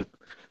suggest that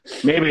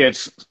maybe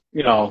it's,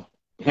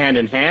 hand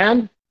in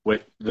hand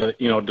with the,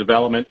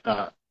 development,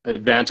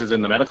 advances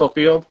in the medical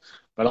field,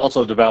 but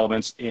also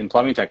developments in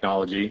plumbing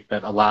technology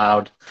that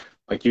allowed,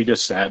 like you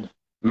just said,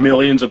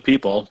 millions of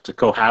people to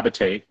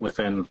cohabitate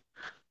within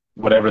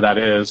whatever that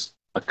is,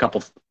 a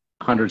couple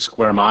 100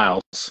 square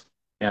miles,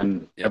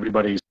 and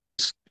everybody's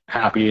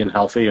happy and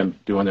healthy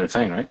and doing their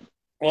thing, right?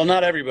 Well,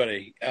 not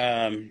everybody.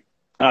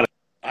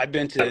 I've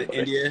been to everybody.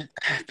 India.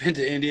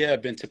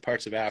 I've been to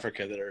parts of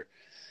Africa that are,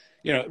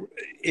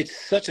 it's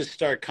such a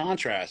stark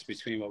contrast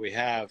between what we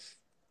have,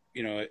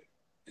 in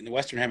the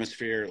Western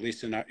Hemisphere, at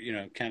least in,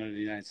 Canada, the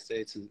United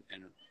States, and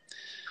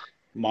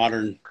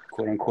modern,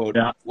 quote unquote,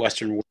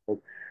 Western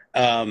world,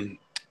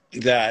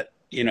 that,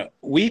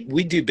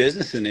 we do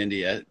business in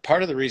India.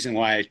 Part of the reason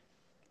why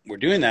we're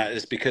doing that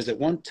is because at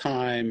one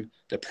time,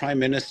 the Prime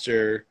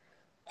Minister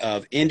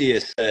of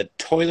India said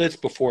toilets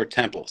before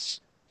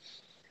temples.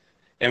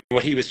 And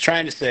what he was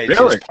trying to say,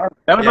 really?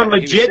 That was a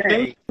legit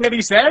thing that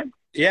he said?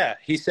 Yeah,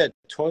 he said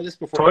toilets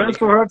before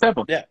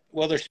temples. Yeah,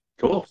 well, they're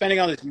spending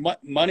all this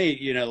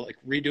money, like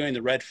redoing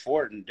the Red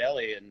Fort in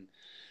Delhi,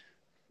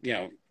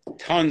 and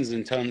tons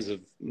and tons of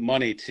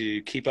money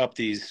to keep up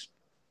these,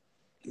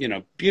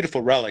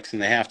 beautiful relics,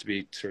 and they have to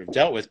be sort of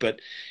dealt with. But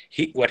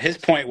what his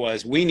point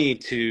was, we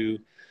need to,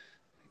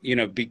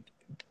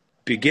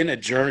 begin a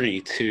journey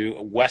to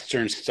a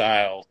Western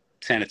style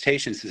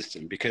sanitation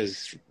system,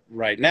 because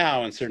right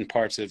now in certain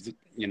parts of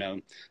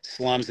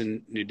slums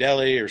in New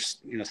Delhi, or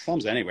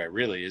slums anywhere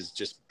really, is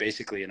just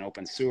basically an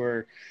open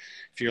sewer.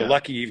 If you're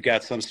lucky, you've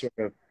got some sort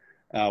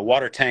of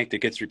water tank that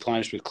gets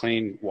replenished with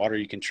clean water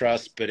you can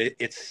trust, but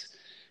it's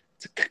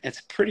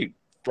pretty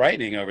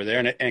frightening over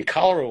there, and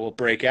cholera will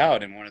break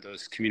out in one of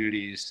those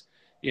communities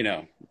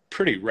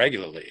pretty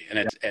regularly,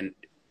 and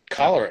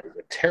cholera is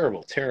a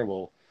terrible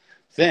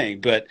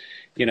thing. But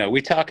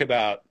we talk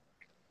about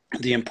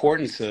the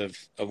importance of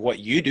what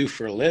you do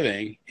for a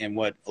living, and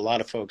what a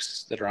lot of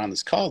folks that are on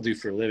this call do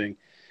for a living,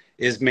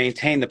 is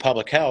maintain the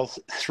public health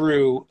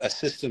through a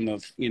system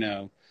of,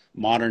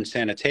 modern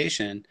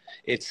sanitation.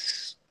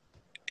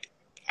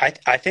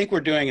 I think we're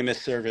doing a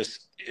misservice.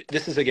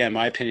 This is, again,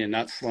 my opinion,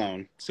 not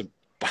Sloan. So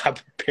Bob,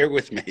 bear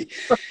with me.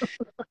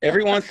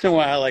 Every once in a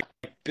while, like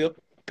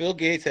Bill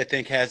Gates, I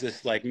think, has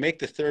this, like, make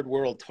the third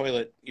world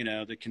toilet,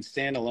 that can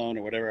stand alone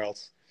or whatever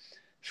else,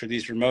 for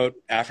these remote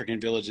African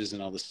villages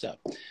and all this stuff.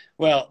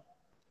 Well,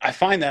 I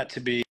find that to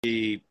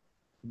be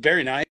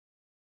very nice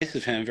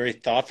of him, very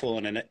thoughtful,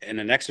 and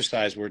an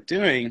exercise worth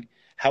doing.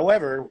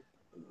 However,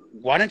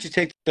 why don't you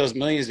take those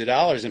millions of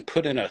dollars and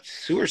put in a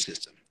sewer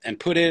system, and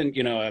put in,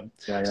 a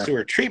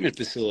sewer treatment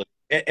facility,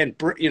 and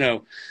you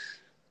know,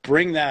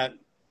 bring that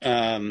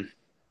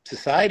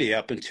society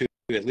up into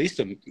at least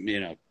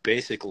a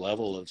basic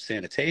level of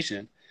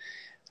sanitation.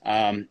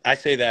 I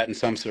say that in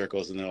some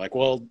circles, and they're like,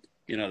 well,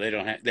 you know,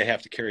 they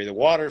have to carry the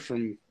water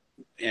from,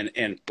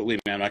 and believe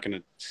me, I'm not going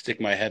to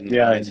stick my head in the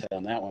lion's head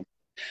on that one.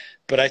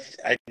 But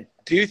I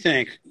do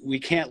think we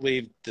can't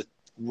leave the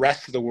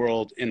rest of the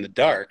world in the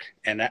dark,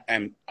 and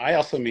I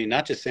also mean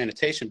not just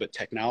sanitation but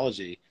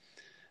technology.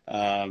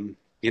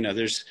 You know,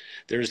 there's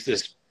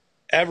this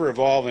ever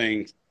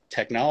evolving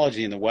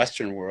technology in the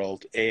Western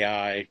world,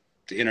 AI,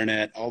 the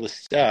internet, all this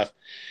stuff,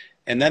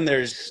 and then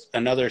there's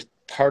another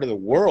part of the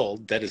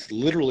world that is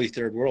literally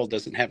third world,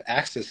 doesn't have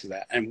access to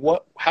that. And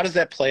how does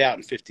that play out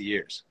in 50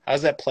 years? How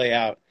does that play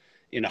out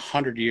in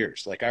 100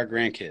 years, like our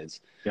grandkids?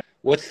 Yeah.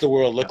 What's the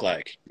world look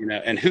like? You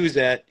know, and who's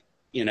at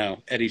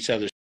each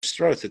other's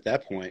throats at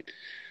that point?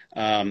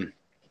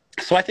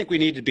 So I think we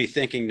need to be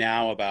thinking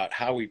now about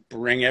how we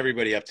bring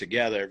everybody up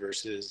together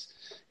versus,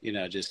 you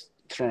know, just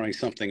throwing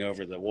something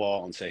over the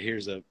wall and say,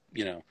 here's a,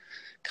 you know,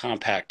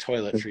 compact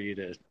toilet for you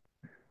to,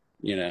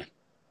 you know,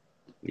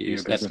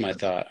 use. That's my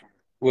thought.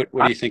 What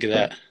do you think of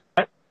that?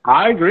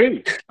 I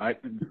agree.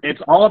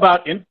 It's all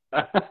about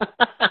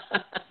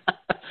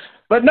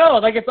but no,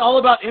 like, it's all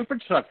about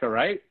infrastructure,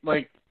 right?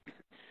 Like,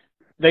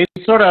 they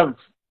sort of,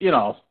 you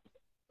know,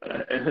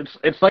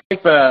 it's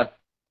like the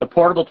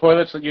portable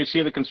toilets that you see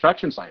at the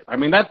construction site. I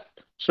mean, that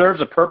serves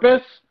a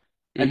purpose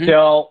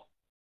until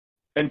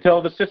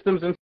the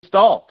system's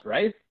installed,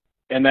 right?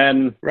 And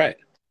then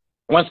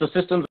once the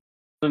system's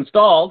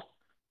installed,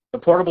 the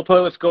portable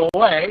toilets go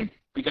away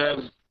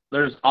because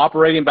there's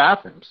operating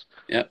bathrooms.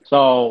 Yeah.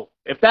 So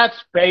if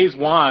that's phase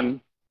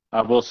one,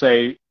 we'll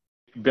say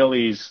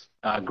Billy's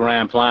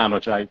grand plan,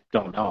 which I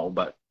don't know,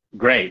 but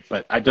great.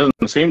 But it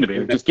doesn't seem to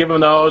be. Just give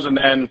them those, and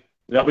then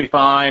they'll be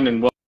fine,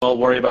 and we'll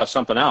worry about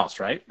something else,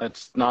 right?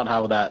 That's not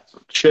how that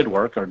should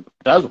work or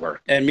does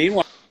work. And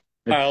meanwhile,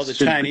 the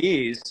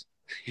Chinese,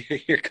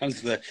 here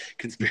comes the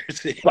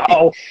conspiracy.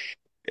 Uh-oh.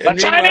 The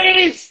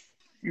Chinese!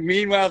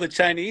 Meanwhile, the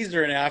Chinese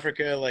are in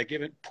Africa, like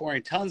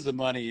pouring tons of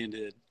money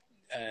into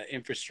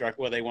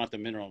infrastructure. Well, they want the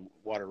mineral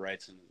water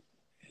rights,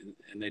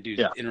 and they do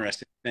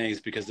interesting things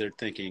because they're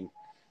thinking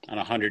on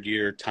a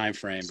 100-year time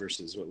frame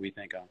versus what we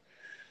think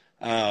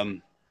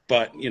on.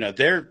 But you know,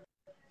 the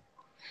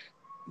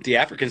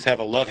Africans have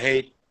a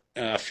love-hate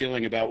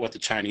feeling about what the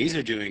Chinese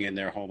are doing in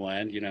their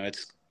homeland. You know,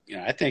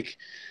 I think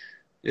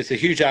it's a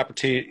huge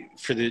opportunity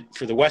for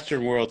the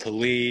Western world to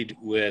lead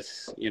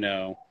with, you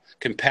know,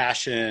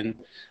 compassion,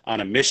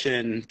 on a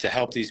mission to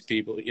help these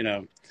people, you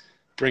know,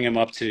 bring them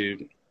up to,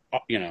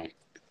 you know,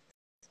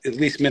 at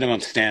least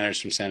minimum standards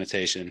from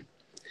sanitation.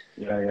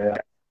 Yeah.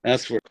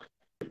 That's where.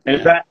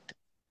 Is that,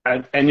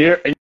 and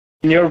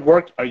your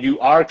work, you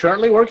are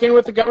currently working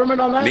with the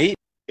government on that? Me?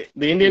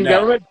 The Indian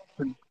government?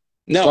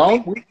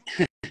 No.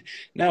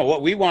 No,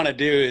 what we want to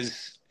do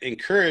is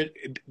encourage,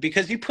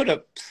 because you put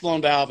a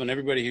Sloan Valve, and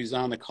everybody who's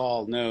on the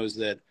call knows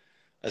that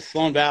a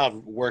Sloan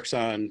Valve works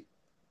on,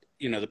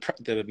 you know,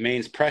 the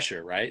mains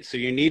pressure, right? So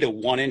you need a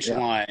 1-inch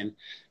line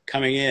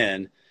coming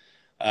in.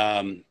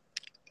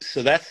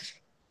 So that's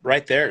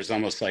right there is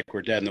almost like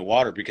we're dead in the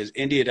water, because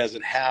India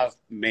doesn't have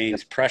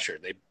mains pressure.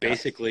 They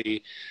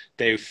basically,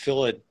 they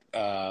fill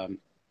a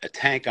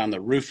tank on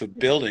the roof of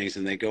buildings,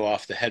 and they go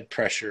off the head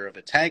pressure of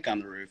a tank on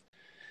the roof.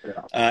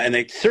 Yeah. And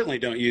they certainly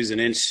don't use an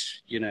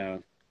inch, you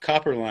know,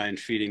 copper line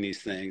feeding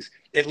these things.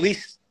 At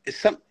least it's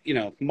some, you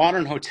know,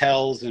 modern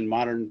hotels and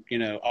modern, you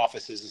know,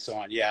 offices and so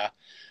on. Yeah,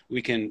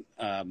 we can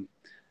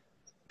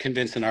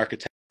convince an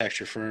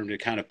architecture firm to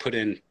kind of put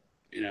in,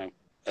 you know,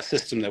 a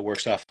system that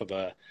works off of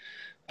a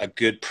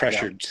good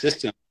pressured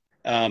system.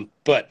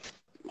 But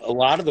a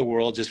lot of the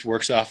world just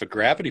works off of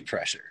gravity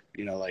pressure,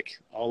 you know, like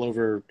all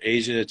over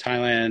Asia,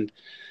 Thailand,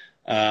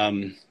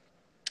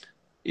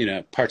 you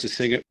know, parts of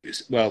Singapore.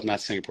 Well, not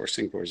Singapore.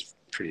 Singapore is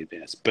pretty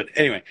advanced. But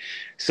anyway,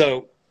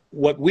 so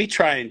what we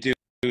try and do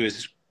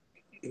is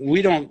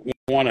we don't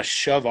want to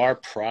shove our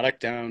product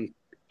down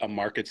a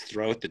market's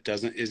throat that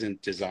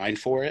isn't designed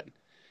for it.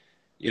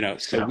 You know,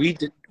 so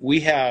we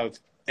have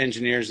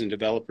engineers and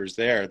developers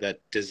there that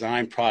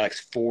design products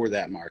for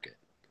that market.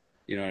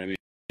 You know what I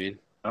mean?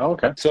 Oh,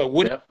 okay. So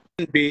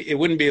it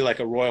wouldn't be like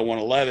a Royal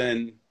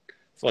 111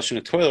 flushing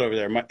a toilet over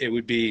there. It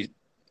would be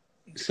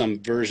some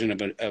version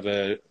of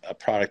a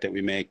product that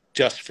we make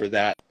just for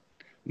that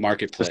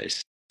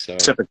marketplace. So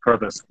specific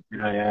purpose.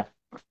 Yeah.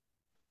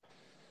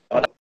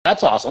 Oh,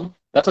 that's awesome.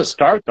 That's a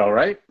start, though,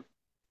 right?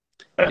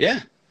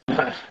 Yeah.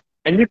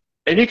 And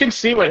you can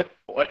see what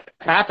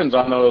happens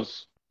on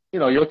those. You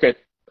know, you look at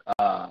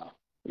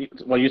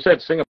well, you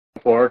said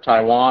Singapore,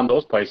 Taiwan,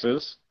 those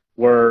places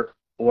were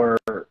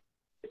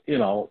you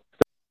know,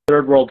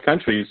 third world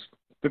countries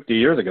 50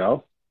 years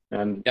ago,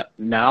 and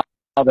now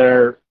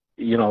they're,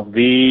 you know,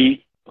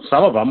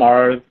 some of them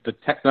are the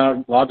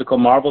technological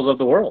marvels of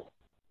the world.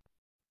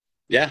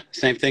 Yeah,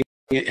 same thing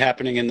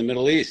happening in the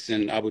Middle East,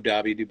 in Abu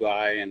Dhabi,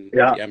 Dubai, and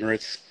the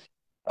Emirates.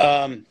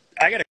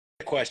 I got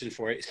a question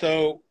for you.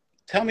 So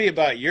tell me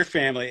about your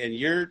family and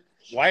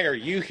why are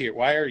you here?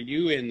 Why are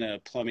you in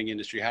the plumbing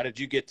industry? How did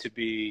you get to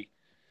be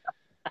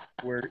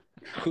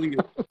who you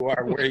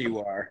are, where you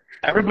are?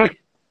 Everybody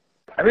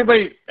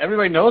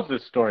knows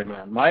this story,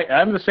 man.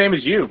 I'm the same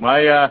as you.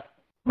 My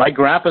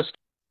grandpa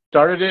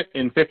started it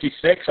in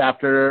 '56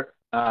 after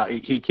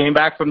he came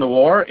back from the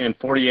war in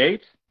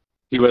 '48.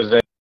 He was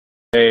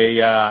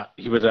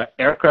he was an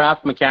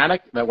aircraft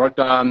mechanic that worked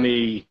on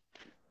the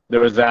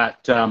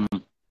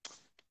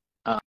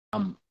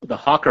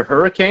Hawker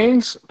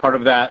Hurricanes, part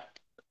of that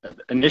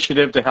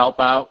initiative to help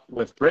out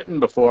with Britain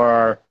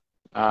before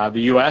the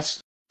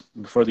U.S.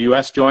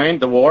 joined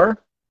the war,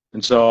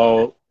 and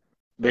so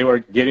they were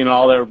getting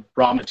all their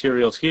raw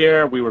materials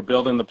here. We were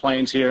building the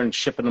planes here and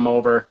shipping them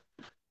over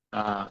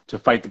to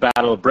fight the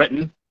Battle of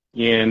Britain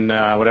in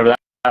whatever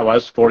that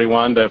was,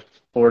 41 to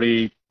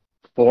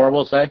 44,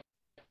 we'll say.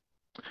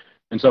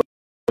 And so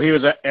he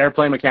was an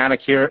airplane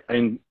mechanic here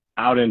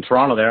out in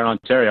Toronto, there in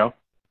Ontario.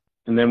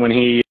 And then when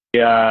the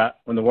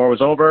war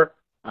was over,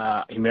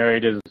 he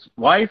married his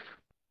wife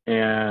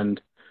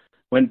and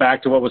went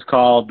back to what was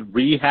called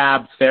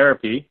rehab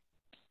therapy,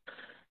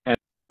 and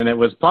it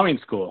was plumbing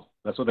school.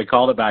 That's what they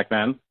called it back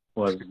then.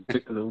 Was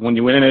when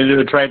you went in and did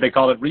a trade, they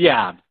called it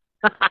rehab.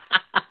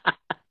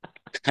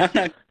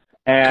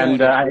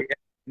 And I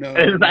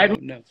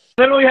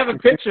literally have a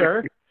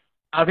picture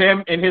of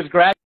him in his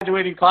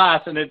graduating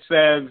class, and it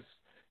says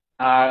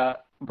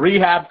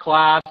rehab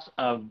class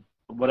of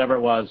whatever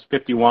it was,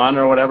 51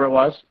 or whatever it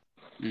was.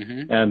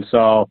 Mm-hmm. And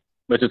so,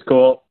 which is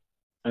cool.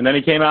 And then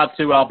he came out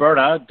to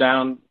Alberta,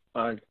 down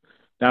in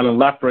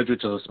Lethbridge,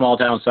 which is a small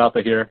town south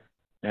of here,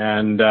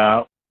 and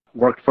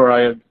worked for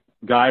a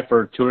guy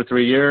for 2 or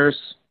 3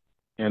 years,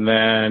 and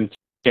then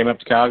came up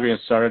to Calgary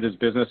and started his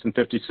business in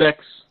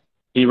 '56.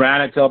 He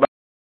ran it till about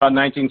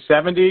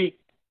 1970,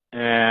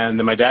 and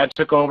then my dad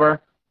took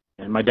over,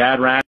 and my dad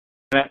ran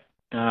it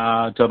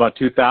till about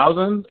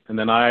 2000, and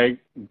then I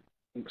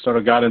sort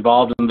of got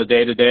involved in the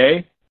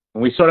day-to-day.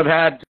 And we sort of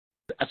had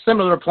a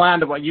similar plan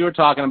to what you were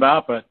talking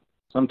about, but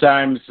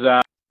sometimes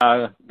the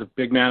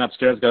big man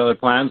upstairs got other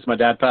plans. My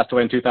dad passed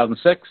away in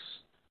 2006,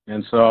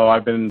 and so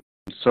I've been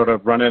sort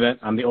of running it.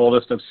 I'm the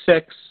oldest of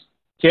 6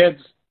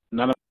 kids.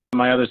 None of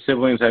my other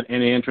siblings had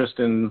any interest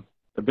in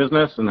the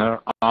business, and they're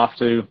off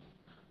to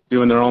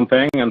doing their own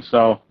thing. And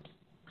so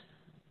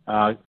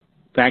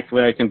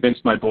thankfully I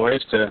convinced my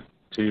boys to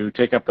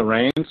take up the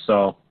reins.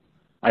 So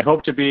I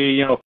hope to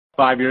be,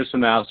 5 years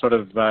from now, sort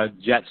of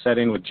jet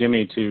setting with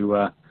Jimmy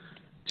to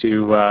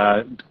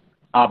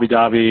Abu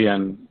Dhabi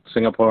and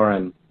Singapore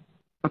and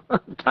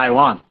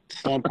Taiwan.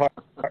 Sloan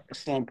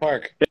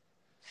Park.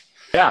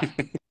 Yeah,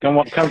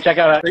 come check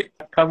out a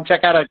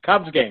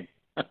Cubs game.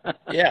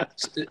 Yeah,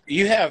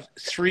 you have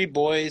 3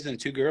 boys and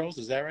 2 girls.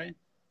 Is that right?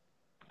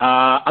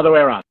 Other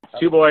way around.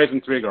 2 boys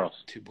and 3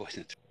 girls. 2 boys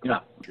and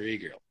 3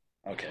 girls.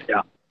 Okay.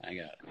 Yeah. I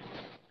got it.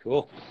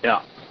 Cool.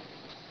 Yeah.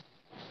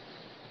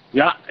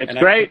 Yeah, it's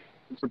great.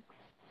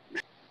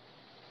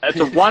 It's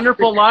a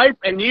wonderful life,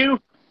 and you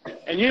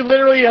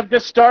literally have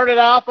just started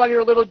off on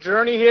your little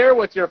journey here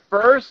with your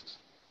first.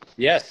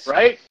 Yes.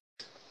 Right?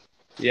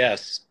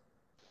 Yes.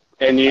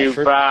 And you've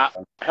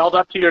held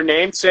up to your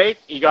namesake.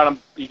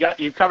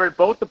 You covered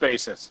both the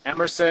bases.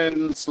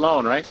 Emerson,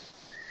 Sloan, right?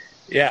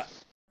 Yeah.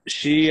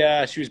 She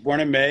was born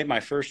in May, my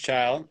first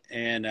child,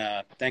 and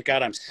thank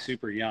God I'm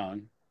super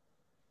young.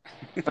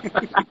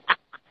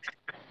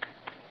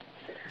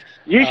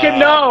 You should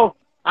know.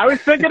 I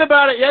was thinking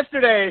about it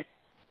yesterday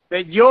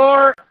that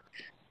your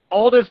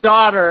oldest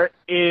daughter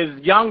is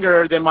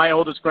younger than my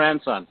oldest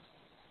grandson.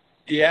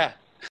 Yeah.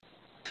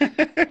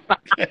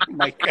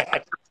 My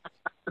God.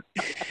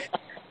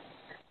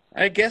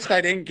 I guess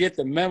I didn't get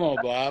the memo,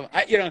 Bob.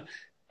 I didn't.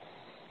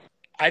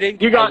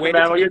 You got the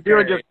memo. You're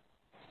doing just.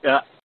 Yeah.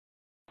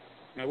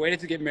 I waited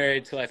to get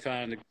married till I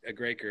found a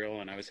great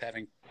girl, and I was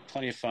having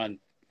plenty of fun,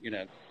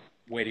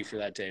 waiting for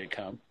that day to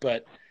come.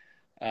 But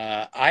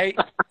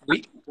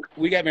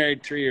we got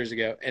married 3 years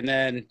ago, and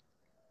then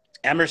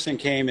Emerson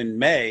came in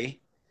May,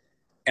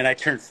 and I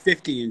turned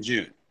 50 in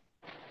June.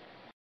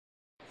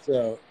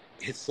 So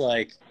it's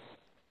like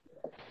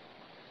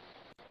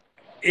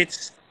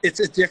it's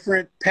a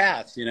different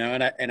path,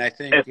 and I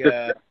think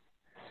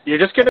you're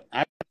just gonna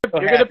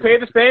pay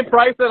the same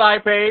price that I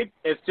paid.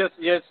 It's just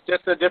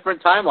a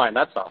different timeline.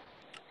 That's all.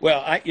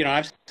 Well,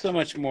 I'm so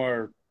much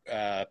more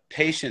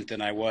patient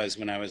than I was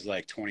when I was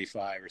like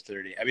 25 or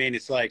 30. I mean,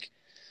 it's like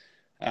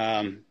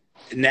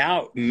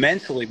now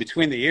mentally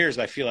between the years,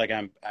 I feel like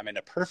I'm in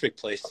a perfect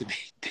place to be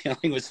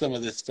dealing with some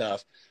of this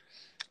stuff.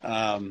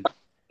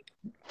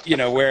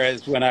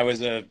 Whereas when I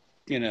was a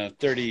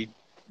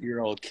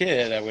 30-year-old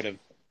kid, I would have,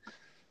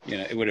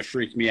 it would have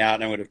freaked me out,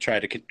 and I would have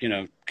tried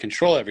to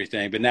control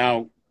everything. But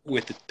now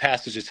with the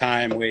passage of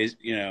time, ways,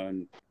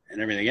 and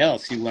everything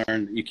else, you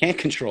learn you can't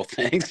control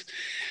things.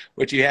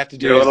 What you have to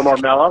do is a little more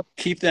mellow.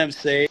 Keep them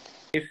safe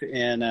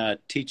and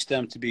teach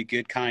them to be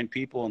good, kind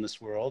people in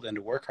this world, and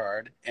to work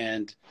hard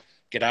and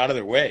get out of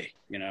their way.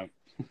 Yeah.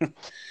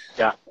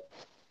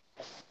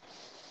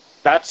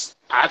 That's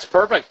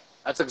perfect.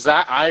 That's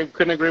exact. I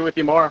couldn't agree with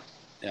you more.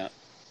 Yeah.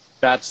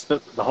 that's the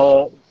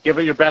whole, give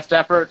it your best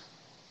effort,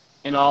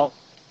 you know,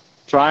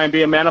 try and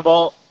be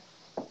amenable,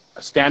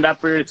 stand up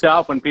for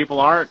yourself when people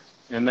aren't,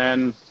 and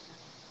then,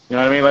 you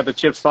know what I mean, let the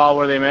chips fall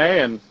where they may,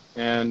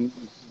 and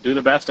do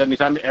the best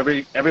anytime,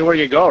 everywhere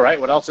you go, right?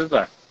 What else is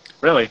there,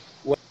 really?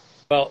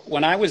 Well,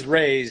 when I was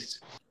raised,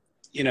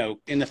 you know,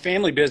 in the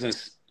family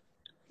business,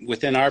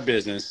 within our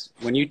business,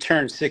 when you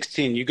turn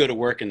 16, you go to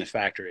work in the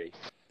factory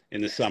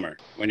in the summer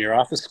when you're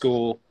off of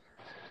school,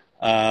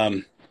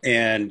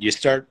 and you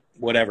start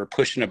whatever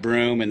pushing a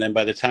broom, and then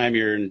by the time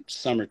you're in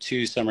summer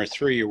 2, summer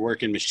 3, you're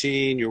working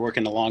machine, you're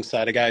working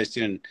alongside of guys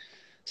doing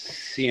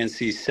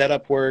CNC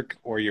setup work,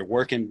 or you're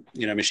working,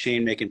 you know,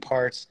 machine making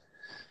parts.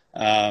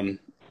 And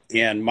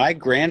my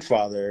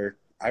grandfather,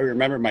 I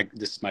remember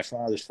this is my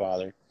father's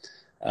father,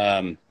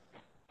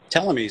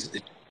 telling me,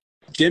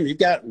 Jim, you've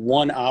got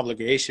one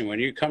obligation when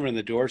you come in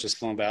the doors of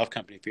Sloan Valve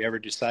Company. If you ever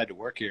decide to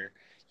work here,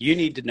 you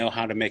need to know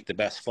how to make the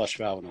best flush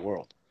valve in the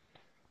world.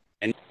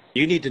 And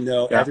you need to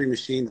know every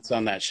machine that's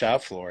on that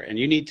shop floor, and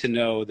you need to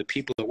know the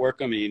people that work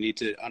them, and you need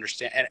to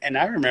understand. And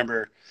I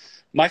remember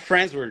my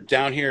friends were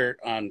down here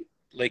on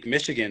Lake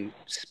Michigan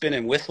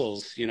spinning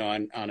whistles, you know,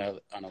 on a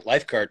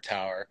lifeguard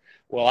tower.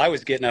 Well, I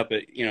was getting up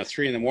at,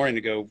 3 a.m.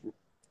 to go,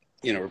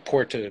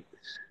 report to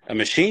a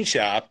machine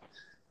shop.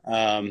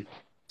 I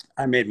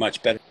made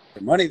much better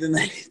money than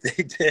they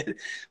did,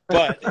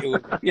 but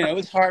it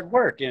was hard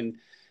work. And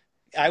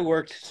I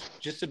worked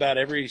just about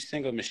every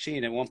single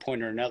machine at one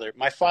point or another.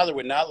 My father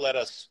would not let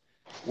us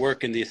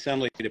work in the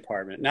assembly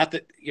department. Not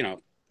that,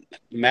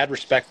 mad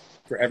respect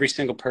for every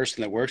single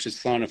person that works at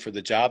Sloan and for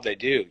the job they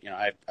do.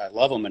 I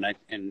love them,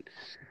 and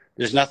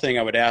there's nothing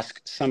I would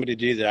ask somebody to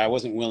do that I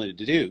wasn't willing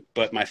to do.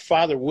 But my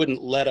father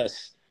wouldn't let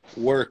us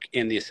work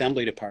in the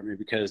assembly department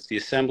because the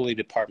assembly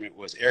department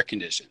was air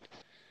conditioned,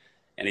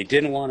 and he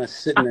didn't want us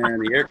sitting there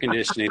in the air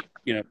conditioning,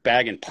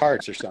 bagging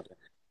parts or something.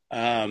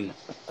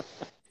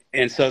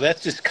 And so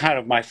that's just kind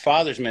of my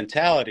father's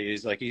mentality.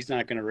 He's like, he's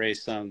not going to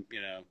raise some,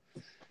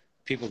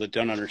 people that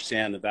don't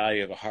understand the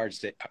value of a hard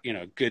day,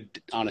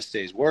 good, honest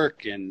day's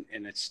work. And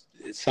it's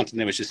something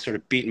that was just sort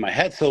of beating my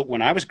head. So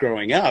when I was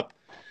growing up,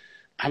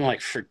 I'm like,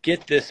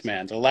 forget this,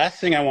 man. The last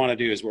thing I want to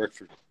do is work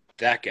for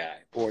that guy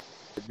or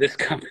this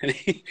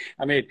company.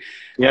 I mean,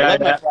 I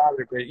love my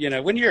father,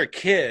 but when you're a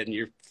kid and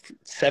you're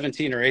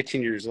 17 or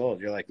 18 years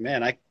old, you're like,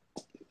 man, I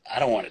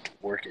don't want to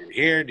work in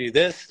here, do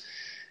this.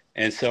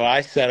 And so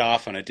I set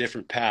off on a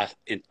different path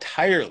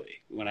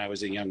entirely when I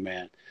was a young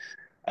man.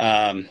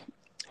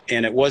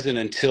 And it wasn't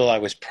until I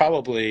was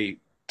probably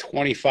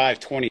 25,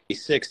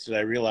 26 that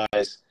I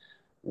realized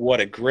what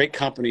a great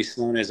company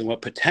Sloan is and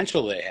what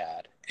potential they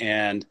had.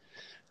 And,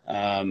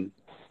 and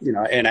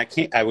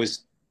I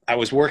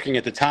was working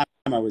at the time,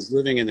 I was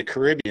living in the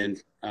Caribbean,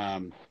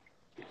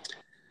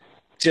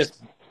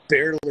 just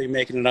barely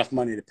making enough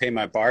money to pay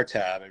my bar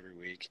tab every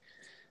week.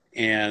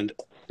 And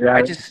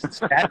I just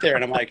sat there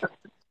and I'm like,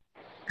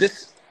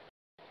 this,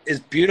 as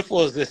beautiful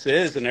as this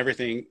is and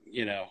everything,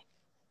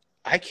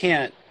 I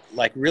can't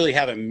really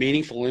have a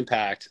meaningful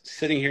impact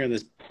sitting here in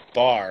this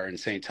bar in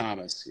St.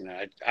 Thomas.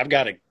 I've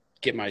got to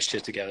get my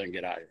shit together and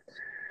get out of here.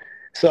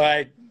 So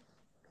I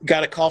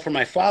got a call from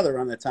my father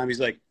around that time. He's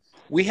like,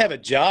 we have a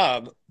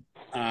job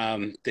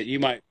that you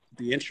might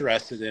be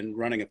interested in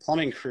running a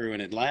plumbing crew in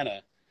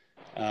Atlanta.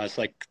 It's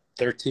like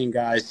 13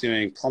 guys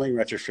doing plumbing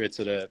retrofits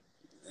at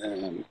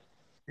in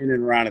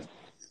and around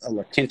a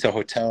La Quinta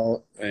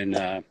hotel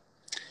in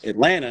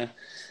Atlanta.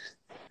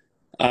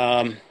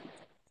 And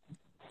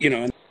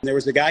there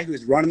was a guy who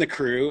was running the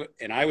crew,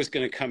 and I was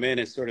going to come in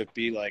and sort of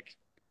be like,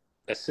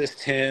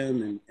 assist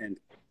him and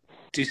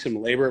do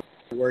some labor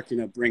work,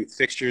 bring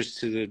fixtures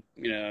to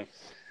the,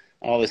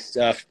 all this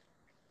stuff.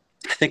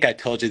 I think I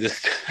told you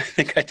this. I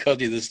think I told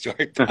you this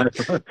story.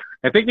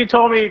 I think you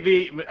told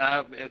me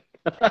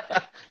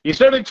you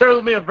certainly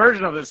told me a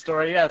version of this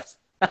story. Yes.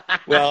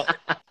 Well,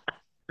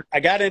 I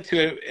got into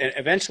it, and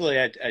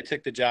eventually I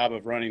took the job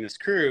of running this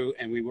crew,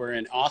 and we were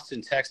in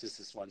Austin, Texas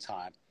this one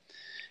time.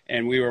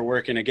 And we were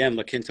working, again,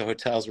 La Quinta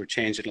hotels were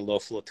changing to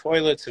low-flow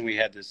toilets, and we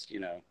had this,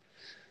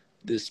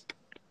 this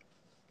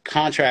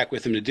contract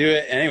with them to do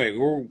it. And anyway, we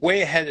were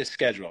way ahead of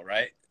schedule,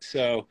 right?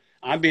 So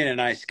I'm being a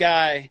nice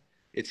guy.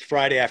 It's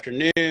Friday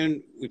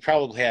afternoon. We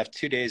probably have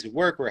 2 days of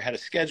work. We're ahead of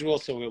schedule,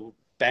 so we'll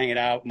bang it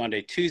out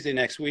Monday, Tuesday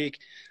next week.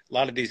 A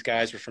lot of these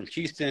guys were from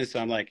Houston, so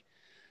I'm like,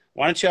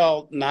 why don't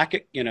y'all knock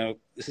it,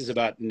 this is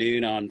about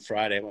noon on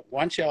Friday. Why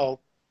don't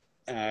y'all,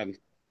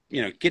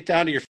 get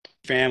down to your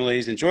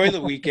families, enjoy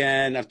the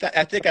weekend.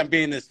 I think I'm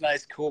being this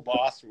nice, cool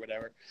boss or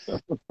whatever.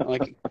 I'm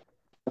like,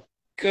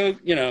 go,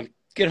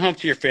 get home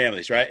to your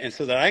families, right? And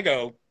so then I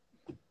go,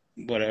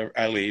 whatever,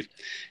 I leave.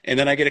 And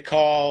then I get a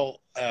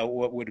call,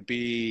 what would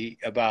be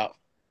about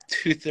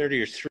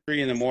 2:30 or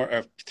 3 in the morning,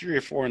 or 3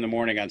 or 4 in the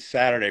morning on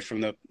Saturday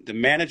from the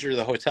manager of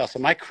the hotel. So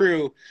my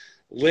crew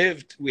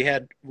we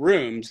had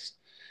rooms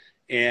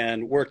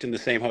and worked in the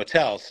same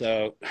hotel.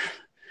 So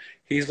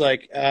he's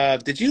like,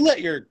 did you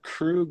let your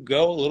crew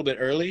go a little bit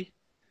early?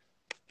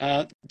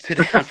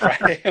 today on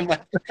Friday. I'm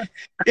like,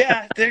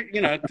 yeah, they're,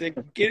 they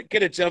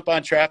get a jump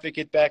on traffic,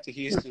 get back to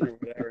Houston or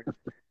whatever.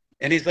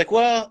 And he's like,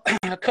 well,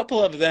 a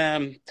couple of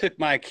them took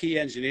my key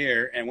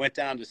engineer and went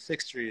down to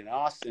 6th Street in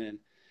Austin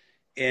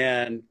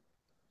and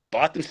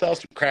bought themselves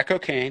some crack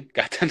cocaine,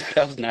 got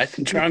themselves nice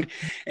and drunk,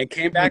 and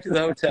came back to the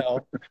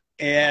hotel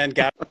and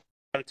got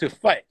into a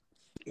fight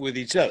with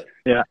each other.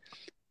 Yeah.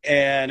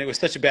 And it was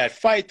such a bad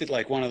fight that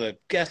like one of the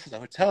guests at the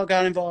hotel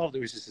got involved. It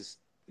was just this,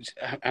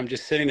 I'm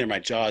just sitting there, my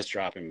jaw's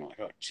dropping. I'm like,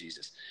 oh,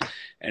 Jesus.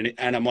 And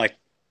I'm like,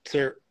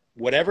 sir,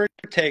 whatever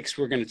it takes,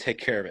 we're going to take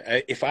care of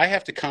it. If I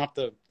have to comp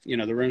the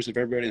rooms of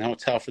everybody in the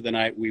hotel for the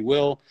night, we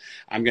will.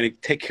 I'm going to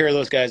take care of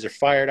those guys. They're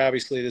fired,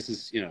 obviously. This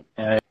is,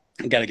 I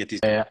got to get these.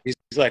 Yeah. He's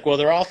like, well,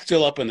 they're all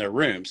still up in their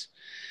rooms.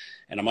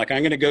 And I'm like,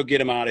 I'm going to go get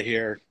them out of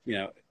here,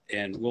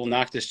 and we'll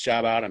knock this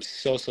job out. I'm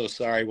so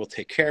sorry. We'll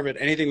take care of it.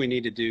 Anything we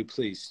need to do,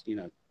 please,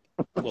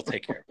 we'll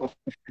take care of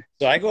it.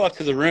 So I go up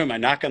to the room. I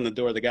knock on the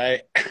door. The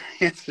guy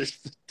answers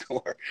the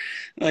door.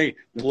 Like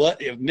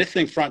blood,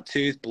 missing front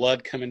tooth,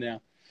 blood coming down.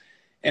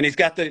 And he's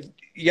got the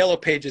yellow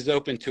pages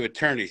open to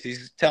attorneys.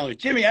 He's telling me,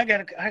 Jimmy, I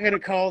gotta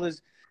call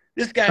this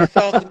guy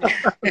assaulted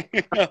me.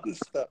 This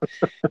stuff.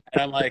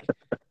 And I'm like,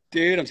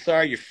 dude, I'm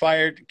sorry, you're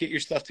fired. Get your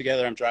stuff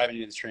together. I'm driving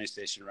you to the train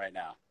station right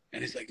now.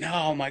 And he's like, no,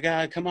 oh my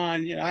God, come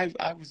on. I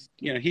was,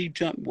 he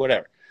jumped,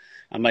 whatever.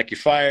 I'm like, you're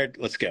fired.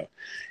 Let's go.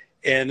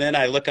 And then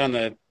I look on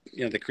the,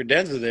 the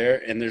credenza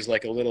there, and there's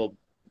like a little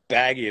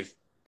baggie of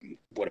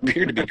what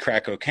appeared to be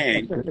crack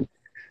cocaine.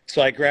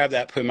 So I grab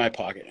that, put it in my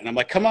pocket, and I'm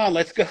like, come on,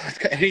 let's go.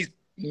 And he's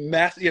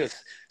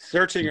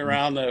searching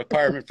around the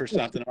apartment for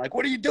something. I'm like,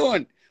 what are you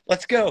doing?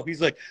 Let's go.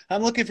 He's like,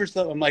 I'm looking for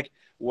something. I'm like,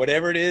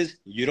 whatever it is,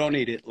 you don't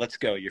need it. Let's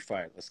go. You're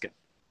fired. Let's go.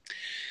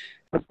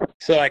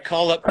 So I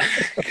called up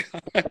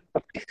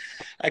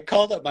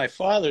my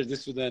father.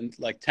 This was then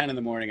like 10 in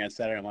the morning on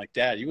Saturday. I'm like,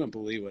 Dad, you wouldn't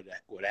believe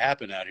what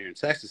happened out here in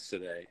Texas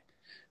today.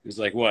 He was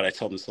like, what? I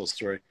told him this whole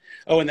story.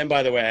 Oh, and then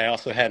by the way, I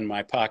also had in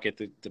my pocket,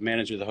 the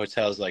manager of the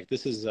hotel is like,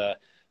 this is a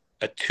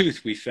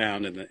tooth we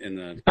found in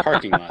the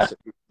parking lot. So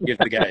give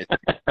the guy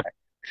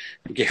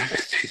gave him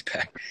his tooth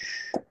back.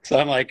 So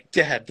I'm like,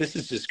 Dad, this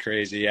is just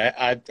crazy.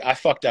 I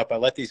fucked up. I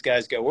let these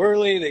guys go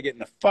early. They get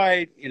in a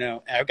fight.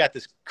 I've got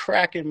this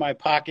crack in my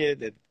pocket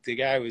that the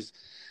guy was,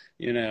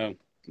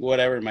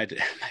 whatever. My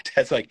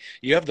dad's like,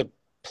 you have the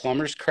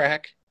plumber's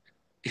crack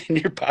in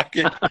your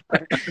pocket?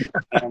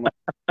 I'm like,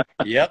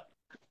 yep,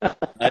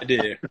 I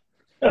do.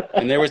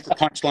 And there was the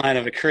punchline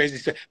of a crazy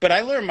story. But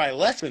I learned my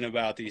lesson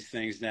about these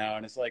things now.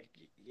 And it's like,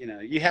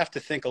 you have to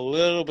think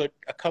a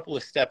couple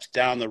of steps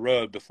down the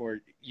road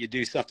before you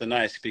do something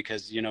nice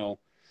because,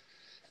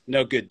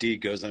 no good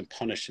deed goes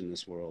unpunished in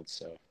this world.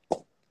 So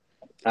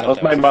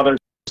that's my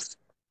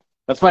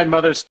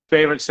mother's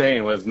favorite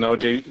saying was no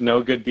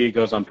good deed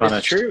goes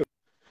unpunished. It's true.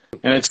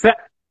 And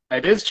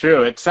it is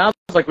true. It sounds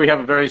like we have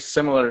a very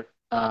similar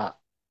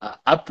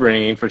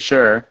upbringing for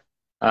sure.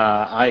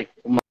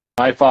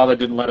 My father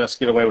didn't let us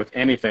get away with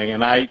anything,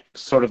 and I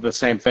sort of the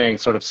same thing,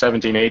 sort of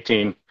 17,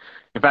 18.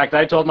 In fact,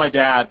 I told my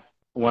dad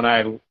when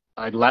I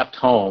left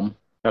home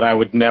that I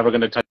was never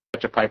going to touch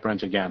a pipe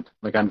wrench again.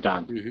 Like, I'm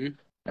done. Mm-hmm.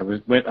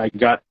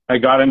 I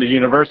got into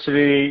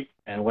university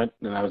and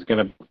I was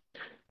going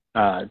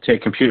to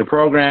take computer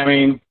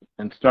programming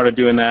and started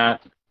doing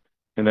that,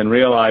 and then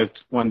realized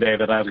one day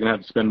that I was going to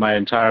have to spend my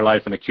entire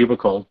life in a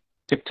cubicle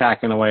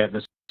tic-tacking away at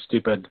this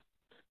stupid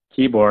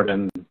keyboard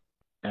and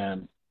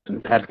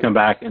had to come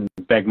back and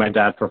beg my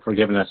dad for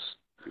forgiveness,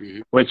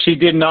 mm-hmm. which he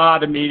did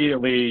not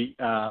immediately,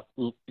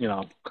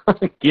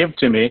 give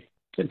to me.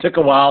 It took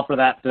a while for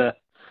that to.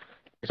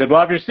 He said,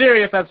 "Well, if you're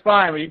serious, that's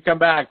fine. Well, you can come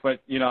back,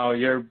 but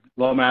you're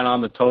low man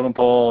on the totem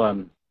pole,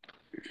 and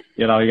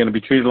you're going to be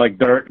treated like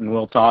dirt, and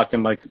we'll talk,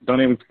 and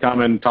don't even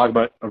come and talk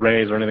about a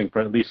raise or anything for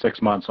at least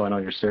 6 months, so I know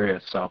you're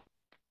serious." So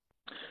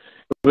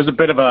it was a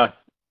bit of a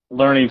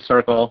learning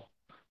circle,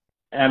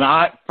 and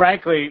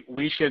frankly,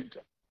 we should.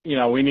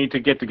 We need to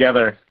get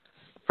together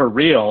for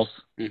reals,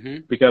 mm-hmm.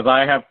 because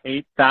I have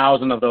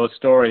 8,000 of those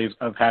stories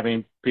of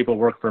having people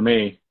work for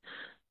me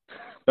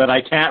that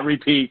I can't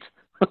repeat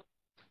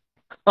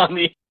on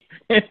the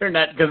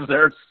internet because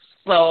they're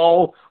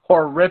so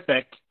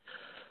horrific.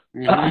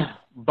 Mm-hmm.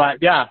 But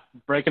yeah,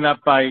 breaking up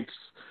fights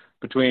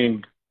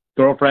between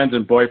girlfriends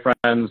and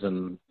boyfriends,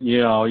 and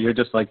you're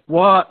just like,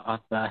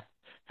 what the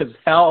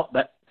hell?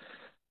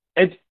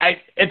 It's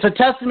a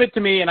testament to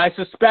me, and I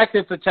suspect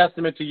it's a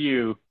testament to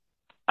you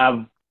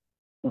of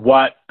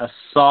what a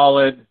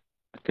solid,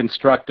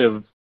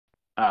 constructive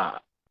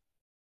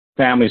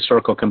family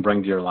circle can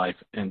bring to your life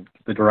and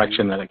the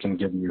direction that it can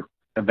give you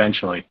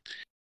eventually.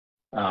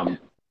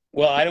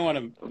 Well, I don't want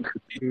to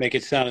make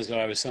it sound as though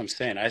I'm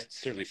saying I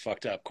certainly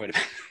fucked up quite a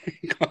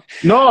bit.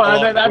 No,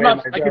 I'm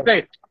not. Like I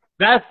say,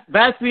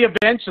 that's the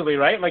eventually,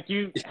 right? Like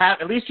you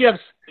have, at least you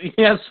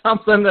have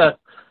something to,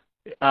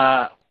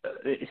 mm-hmm.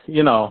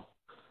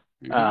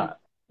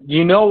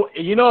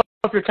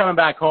 If you're coming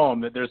back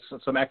home, that there's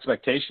some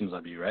expectations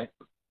of you, right?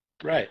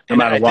 Right. No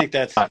matter what. I think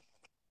that's,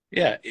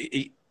 yeah.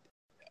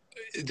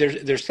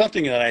 There's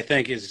something that I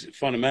think is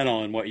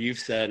fundamental in what you've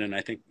said, and I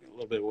think a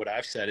little bit of what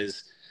I've said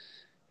is,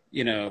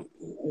 you know,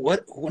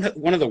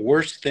 one of the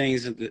worst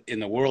things in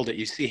the world that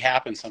you see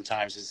happen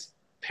sometimes is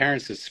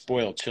parents that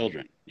spoil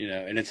children, you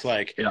know, and it's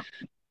like, Yeah.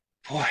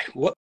 boy,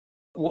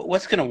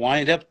 what's going to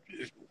wind up?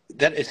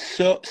 That is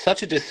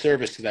such a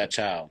disservice to that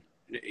child,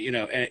 you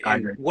know,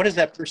 and what is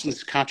that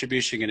person's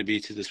contribution going to be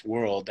to this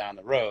world down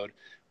the road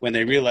when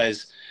they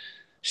realize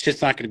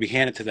shit's not going to be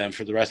handed to them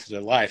for the rest of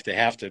their life? They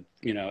have to,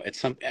 you know,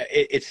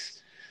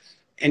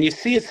 and you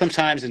see it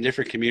sometimes in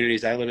different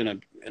communities. I live in a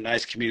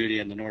nice community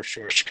in the North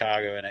Shore of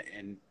Chicago,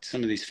 and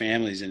some of these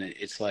families, and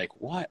it's like,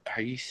 what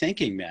are you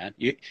thinking, man?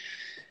 You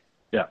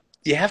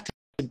have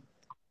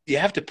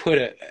to put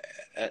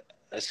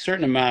a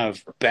certain amount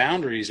of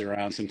boundaries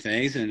around some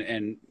things,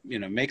 and you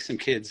know, make some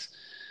kids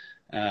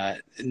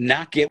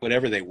not get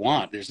whatever they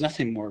want. There's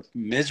nothing more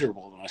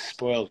miserable than a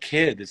spoiled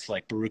kid that's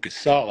like Baruch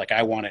Assault, like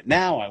I want it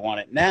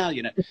now,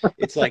 you know.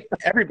 It's like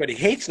everybody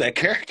hates that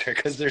character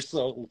because they're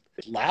so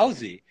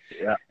lousy.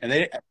 Yeah.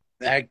 And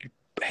I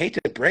hate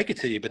to break it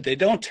to you, but they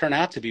don't turn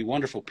out to be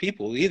wonderful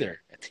people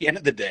either at the end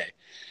of the day.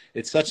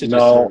 It's such a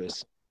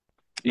disservice.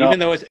 Even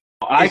though it's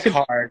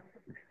hard.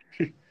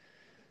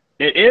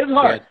 It is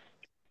hard.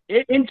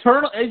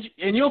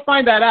 And you'll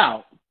find that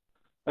out.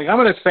 Like, I'm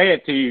going to say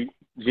it to you,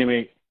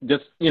 Jimmy.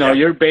 Just, you know,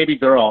 your baby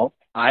girl.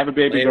 I have a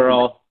baby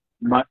girl.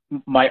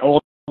 My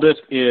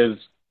oldest is,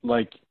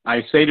 like,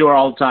 I say to her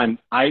all the time,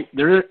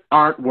 there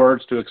aren't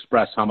words to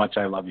express how much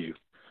I love you.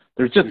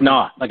 There's just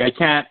not. Like, I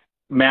can't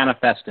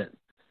manifest it.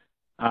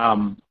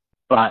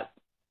 But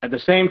at the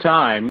same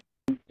time,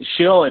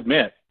 she'll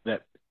admit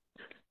that,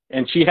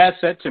 and she has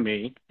said to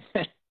me,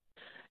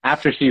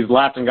 after she's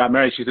left and got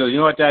married, she says, you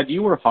know what, Dad,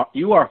 you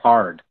are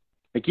hard.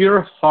 Like,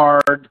 you're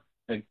hard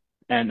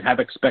and have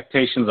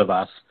expectations of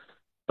us,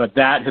 but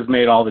that has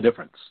made all the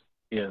difference,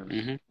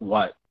 is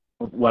what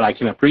I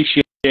can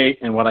appreciate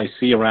and what I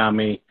see around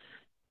me,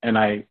 and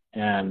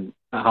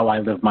how I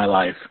live my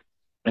life.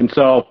 And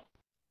so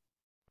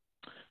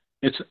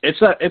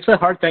it's a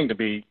hard thing to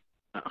be,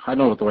 I don't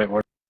know what the right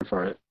word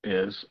for it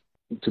is,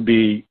 to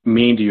be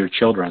mean to your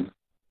children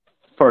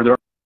for their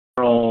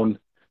own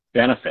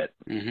benefit.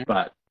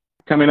 But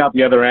coming out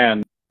the other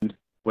end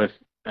with,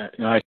 you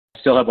know, I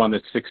still have one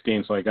that's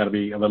 16, so I got to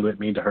be a little bit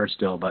mean to her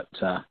still. But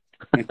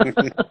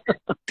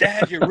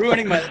Dad, you're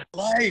ruining my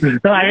life.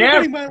 I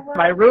am.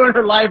 I ruin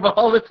her life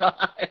all the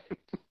time.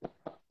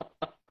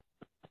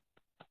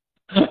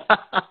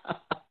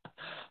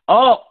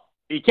 Oh,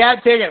 you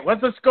can't take it.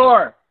 What's the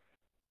score?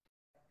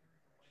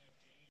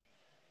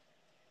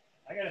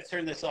 I got to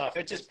turn this off.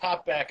 It just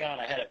popped back on.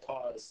 I had it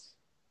paused.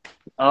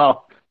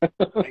 Oh.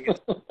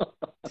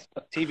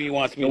 TV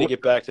wants me to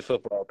get back to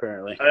football,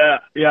 apparently.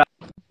 Yeah.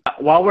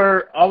 Well,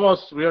 we're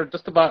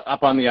just about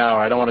up on the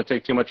hour. I don't want to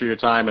take too much of your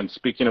time. And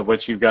speaking of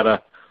which, you've got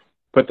to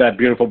put that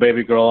beautiful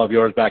baby girl of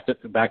yours back to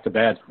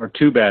bed, or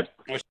to bed,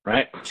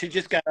 right? She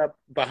just got up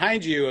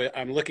behind you.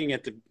 I'm looking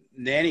at the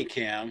nanny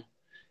cam,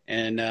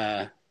 and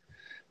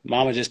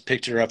Mama just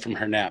picked her up from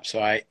her nap.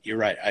 So you're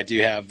right. I do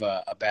have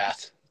a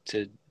bath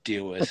to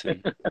deal with,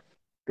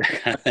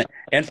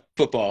 and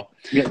football.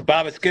 Yeah.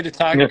 Bob, it's good to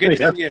talk. Good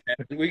to see you, man.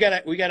 We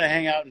gotta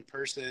hang out in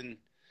person.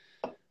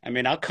 I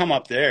mean, I'll come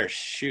up there.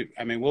 Shoot.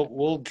 I mean,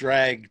 we'll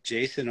drag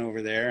Jason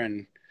over there,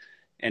 and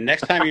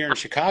next time you're in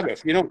Chicago,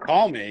 if you don't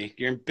call me,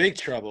 you're in big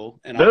trouble.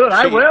 And dude,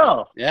 I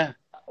will. Yeah,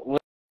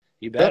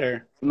 you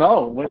better.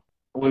 No,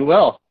 we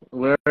will.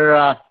 We're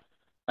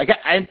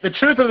the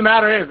truth of the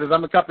matter is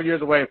I'm a couple of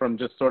years away from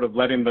just sort of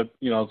letting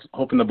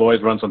hoping the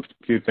boys run some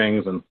few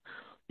things, and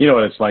you know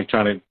what it's like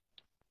trying to,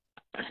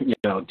 you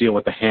know, deal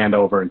with the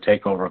handover and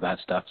takeover of that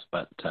stuff.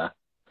 But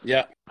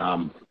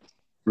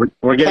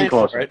we're getting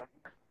closer. Right?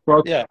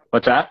 Well, yeah.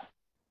 What's that?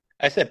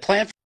 I said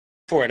plan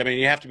for it. I mean,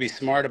 you have to be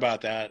smart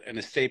about that. An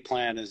estate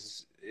plan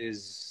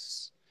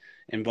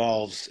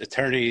involves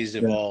attorneys,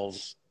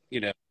 involves, you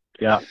know.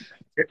 Yeah.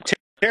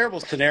 Terrible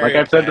scenario. Like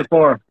I've said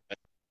before.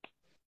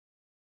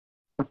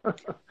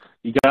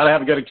 You got to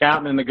have a good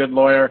accountant and a good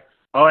lawyer.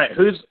 All right,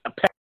 who's a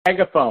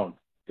Pegaphone?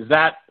 Is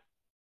that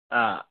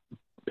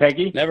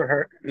Peggy? Never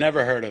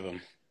heard of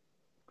him.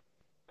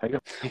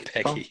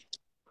 Peggy.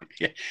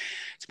 Yeah,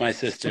 it's my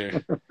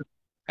sister.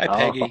 Hi,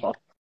 Peggy. Oh.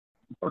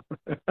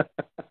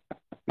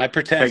 My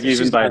pretend.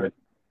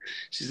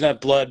 She's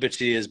not blood, but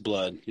she is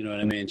blood. You know what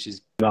I mean?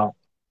 She's no.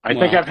 I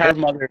think I've had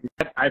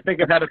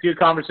a few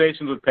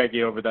conversations with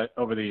Peggy over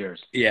the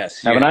years.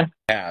 Yes, haven't I?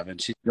 Have,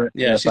 and she's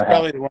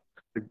probably the one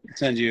who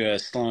sends you a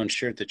Sloan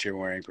shirt that you're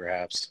wearing,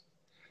 perhaps.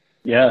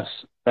 Yes,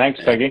 thanks,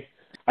 Peggy.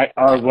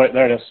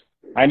 There it is.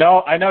 I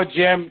know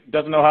Jim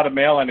doesn't know how to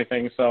mail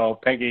anything, so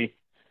Peggy,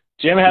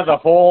 Jim has a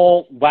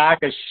whole whack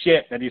of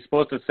shit that he's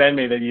supposed to send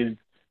me that he's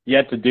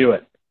yet to do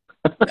it.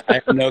 I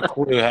have no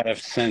clue how to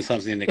send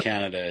something to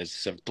Canada.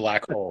 It's a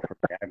black hole for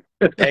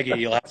me. Peggy,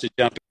 you'll have to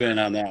jump in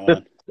on that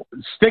one.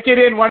 Stick it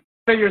in one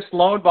of your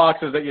Sloan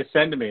boxes that you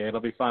send to me. It'll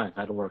be fine.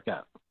 It'll work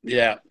out.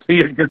 Yeah.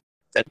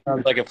 That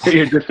sounds like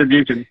your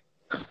distribution.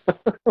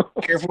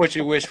 Careful what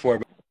you wish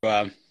for,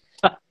 Bob.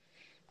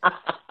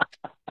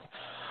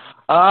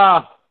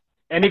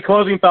 Any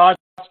closing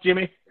thoughts,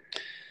 Jimmy?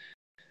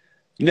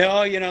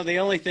 No, the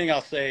only thing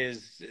I'll say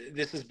is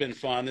this has been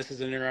fun. This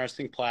is an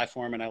interesting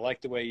platform, and I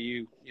like the way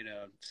you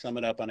sum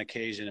it up on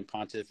occasion and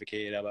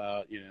pontificate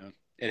about,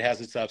 it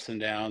has its ups and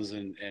downs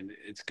and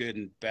its good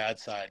and bad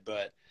side.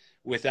 But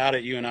without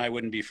it, you and I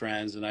wouldn't be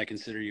friends, and I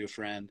consider you a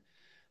friend.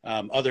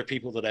 Other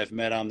people that I've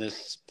met on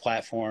this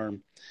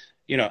platform,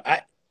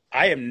 I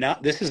am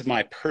not. This is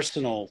my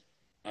personal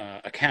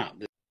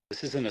account.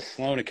 This isn't a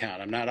Sloan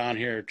account. I'm not on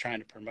here trying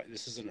to promote.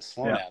 This isn't a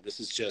Sloan ad. This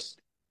is just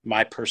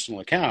my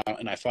personal account,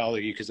 and I follow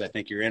you because I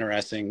think you're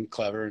interesting,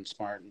 clever, and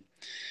smart,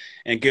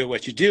 and good at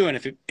what you do.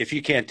 And if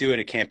you can't do it,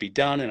 it can't be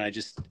done. And I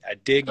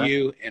dig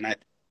you, and I'm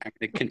going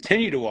to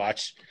continue to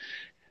watch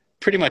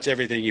pretty much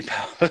everything you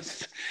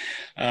post.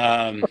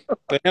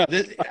 But no,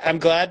 I'm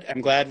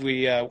glad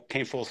we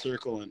came full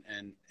circle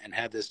and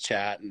had this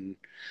chat. And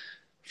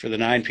for the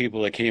 9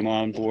 people that came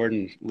on board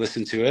and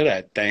listened to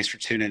it, thanks for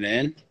tuning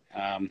in.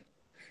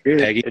 Dude,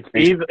 Peggy,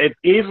 it's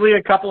easily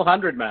a couple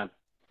hundred, man.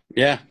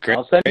 Yeah, great.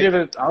 I'll send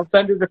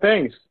you the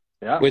things.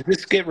 Yeah. Would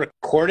this get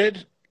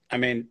recorded? I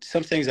mean,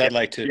 some things I'd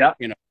like to,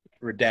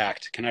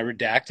 redact. Can I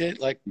redact it?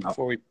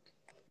 Before we?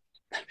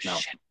 No.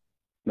 Shit.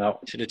 No.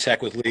 Should have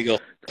checked with legal.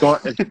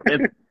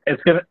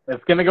 It's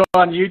gonna go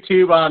on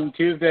YouTube on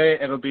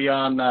Tuesday. It'll be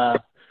on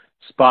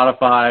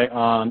Spotify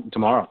on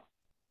tomorrow.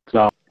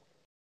 So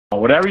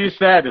whatever you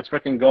said, it's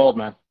freaking gold,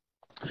 man.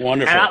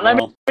 Wonderful. And let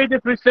me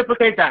just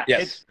reciprocate that.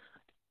 Yes.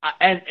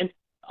 And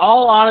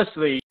all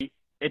honesty,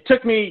 it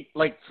took me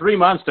like 3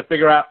 months to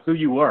figure out who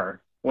you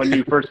were when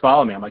you first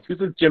followed me. I'm like, who's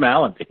this Jim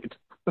Allen dude?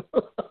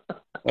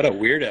 What a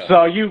weirdo.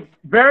 So you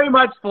very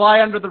much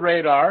fly under the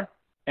radar,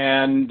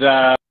 and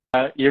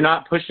you're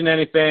not pushing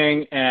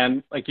anything.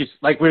 And like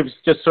we've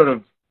just sort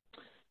of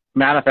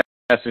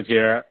manifested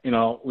here,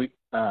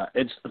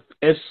 it's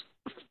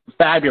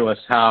fabulous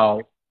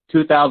how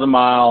 2,000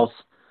 miles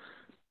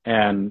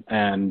and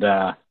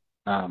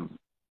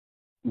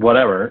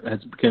whatever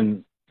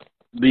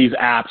these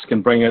apps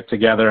can bring it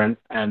together,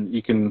 and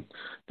you can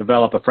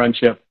develop a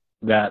friendship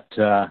that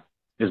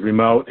is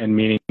remote and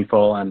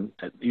meaningful. And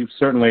you've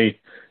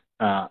certainly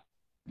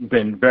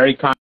been very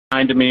kind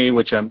to me,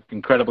 which I'm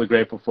incredibly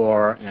grateful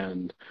for,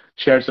 and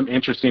shared some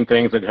interesting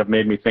things that have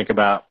made me think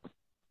about,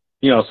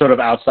 sort of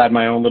outside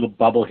my own little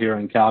bubble here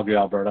in Calgary,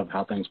 Alberta, of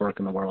how things work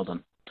in the world.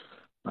 And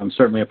I'm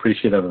certainly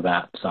appreciative of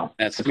that. So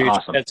that's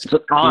awesome. That's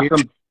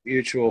awesome.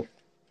 Mutual.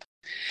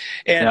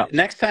 And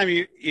next time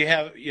you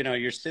have,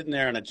 you're sitting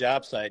there on a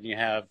job site and you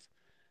have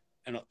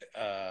a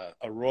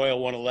Royal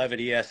 111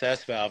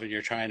 ESS valve, and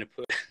you're trying to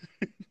put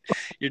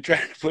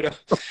an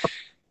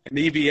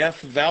EBF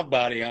valve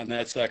body on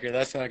that sucker.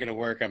 That's not going to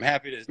work. I'm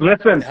happy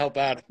to help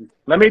out.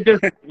 Let me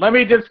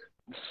just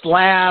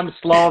slam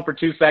Sloan for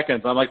 2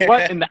 seconds. I'm like,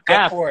 what in the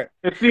F?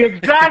 It's the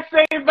exact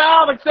same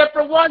valve except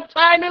for one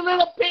tiny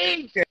little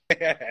piece.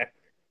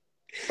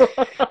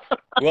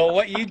 Well,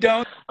 what you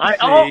don't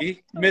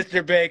see,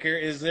 Mr. Baker,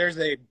 is there's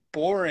a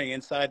boring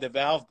inside the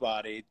valve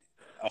body,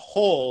 a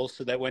hole,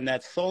 so that when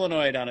that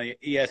solenoid on an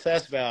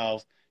ESS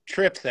valve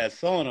trips that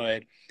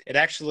solenoid, it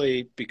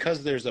actually,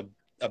 because there's a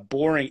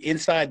boring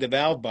inside the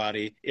valve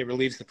body, it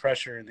relieves the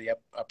pressure in the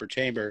upper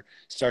chamber,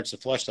 starts the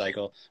flush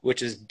cycle,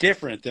 which is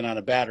different than on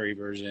a battery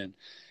version.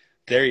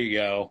 There you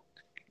go.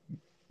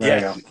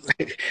 Yes.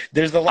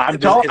 There's a lot.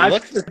 It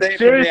looks the same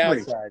from the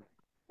outside.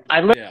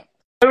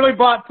 Literally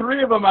bought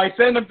 3 of them. I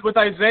sent them with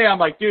Isaiah. I'm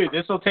like, dude,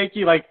 this will take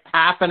you like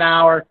half an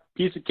hour,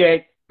 piece of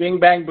cake, bing,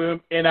 bang,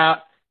 boom, in, out.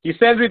 He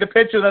sends me the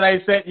picture that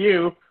I sent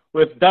you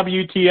with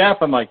WTF.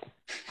 I'm like,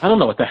 I don't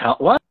know what the hell.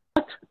 What?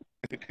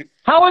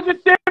 How is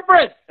it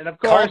different? And of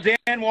course,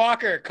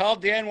 call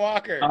Dan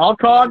Walker. I'll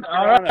call.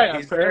 All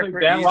right.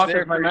 Apparently, Dan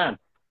Walker's my man.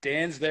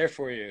 Dan's there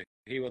for you.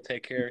 He will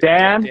take care of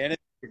you.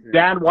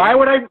 Dan, why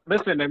would I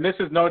listen? And this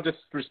is no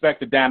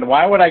disrespect to Dan.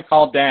 Why would I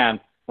call Dan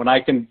when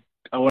I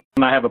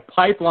have a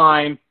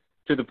pipeline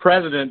to the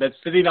president that's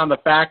sitting on the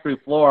factory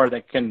floor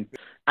that can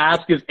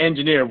ask his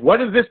engineer, what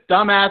does this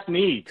dumbass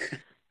need?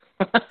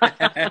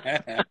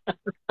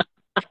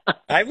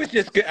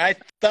 I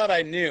thought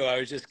I knew. I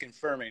was just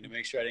confirming to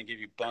make sure I didn't give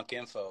you bunk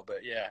info.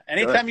 But yeah,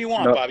 anytime you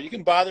want, Bob, you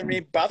can bother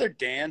me. Bother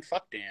Dan.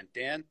 Fuck Dan.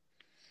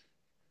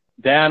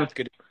 Dan.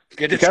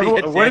 Good to see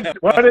you, Dan.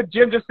 What did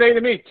Jim just say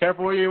to me?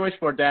 Careful what you wish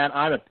for, Dan.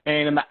 I'm a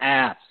pain in the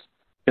ass.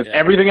 Because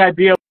everything I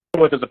deal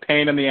with is a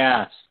pain in the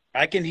ass.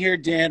 I can hear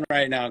Dan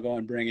right now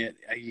going, bring it.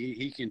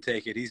 He can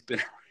take it. He's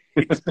been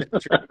through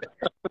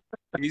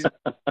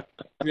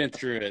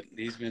it.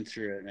 He's been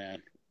through it,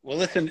 man. Well,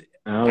 listen,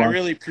 I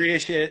really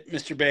appreciate it,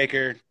 Mr.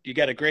 Baker. You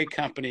got a great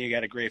company. You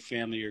got a great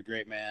family. You're a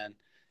great man.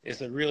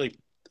 It's a really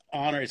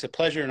honor. It's a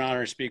pleasure and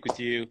honor to speak with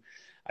you.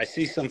 I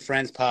see some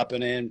friends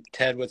popping in.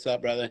 Ted, what's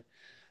up, brother?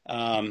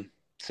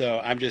 So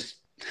I'm just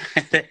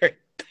there.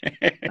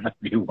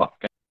 You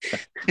walk.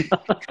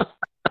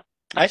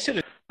 I should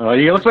have. Oh,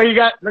 looks like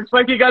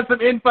you got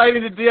some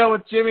infighting to deal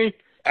with, Jimmy.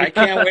 I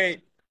can't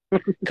wait.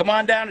 Come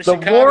on down to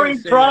Chicago. The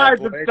warring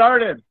tribes have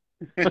started.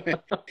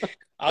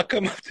 I'll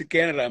come up to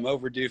Canada. I'm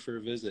overdue for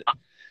a visit.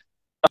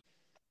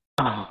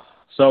 Oh,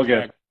 so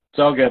good.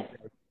 So good.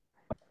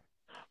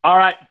 All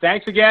right.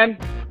 Thanks again.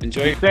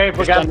 Enjoy. Be safe.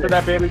 Look your out for Sunday.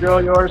 that baby girl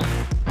of yours.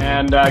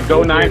 And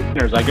go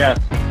Niners, I guess.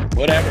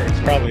 Whatever. It's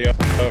probably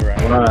over.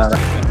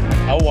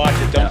 I'll watch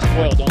it. Don't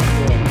spoil. Don't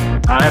spoil.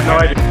 I have no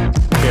idea.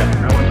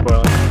 Yeah, I won't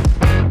spoil it.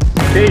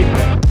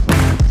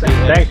 Peace. See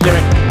you later. Thanks,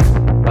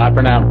 Jimmy. Bye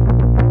for now.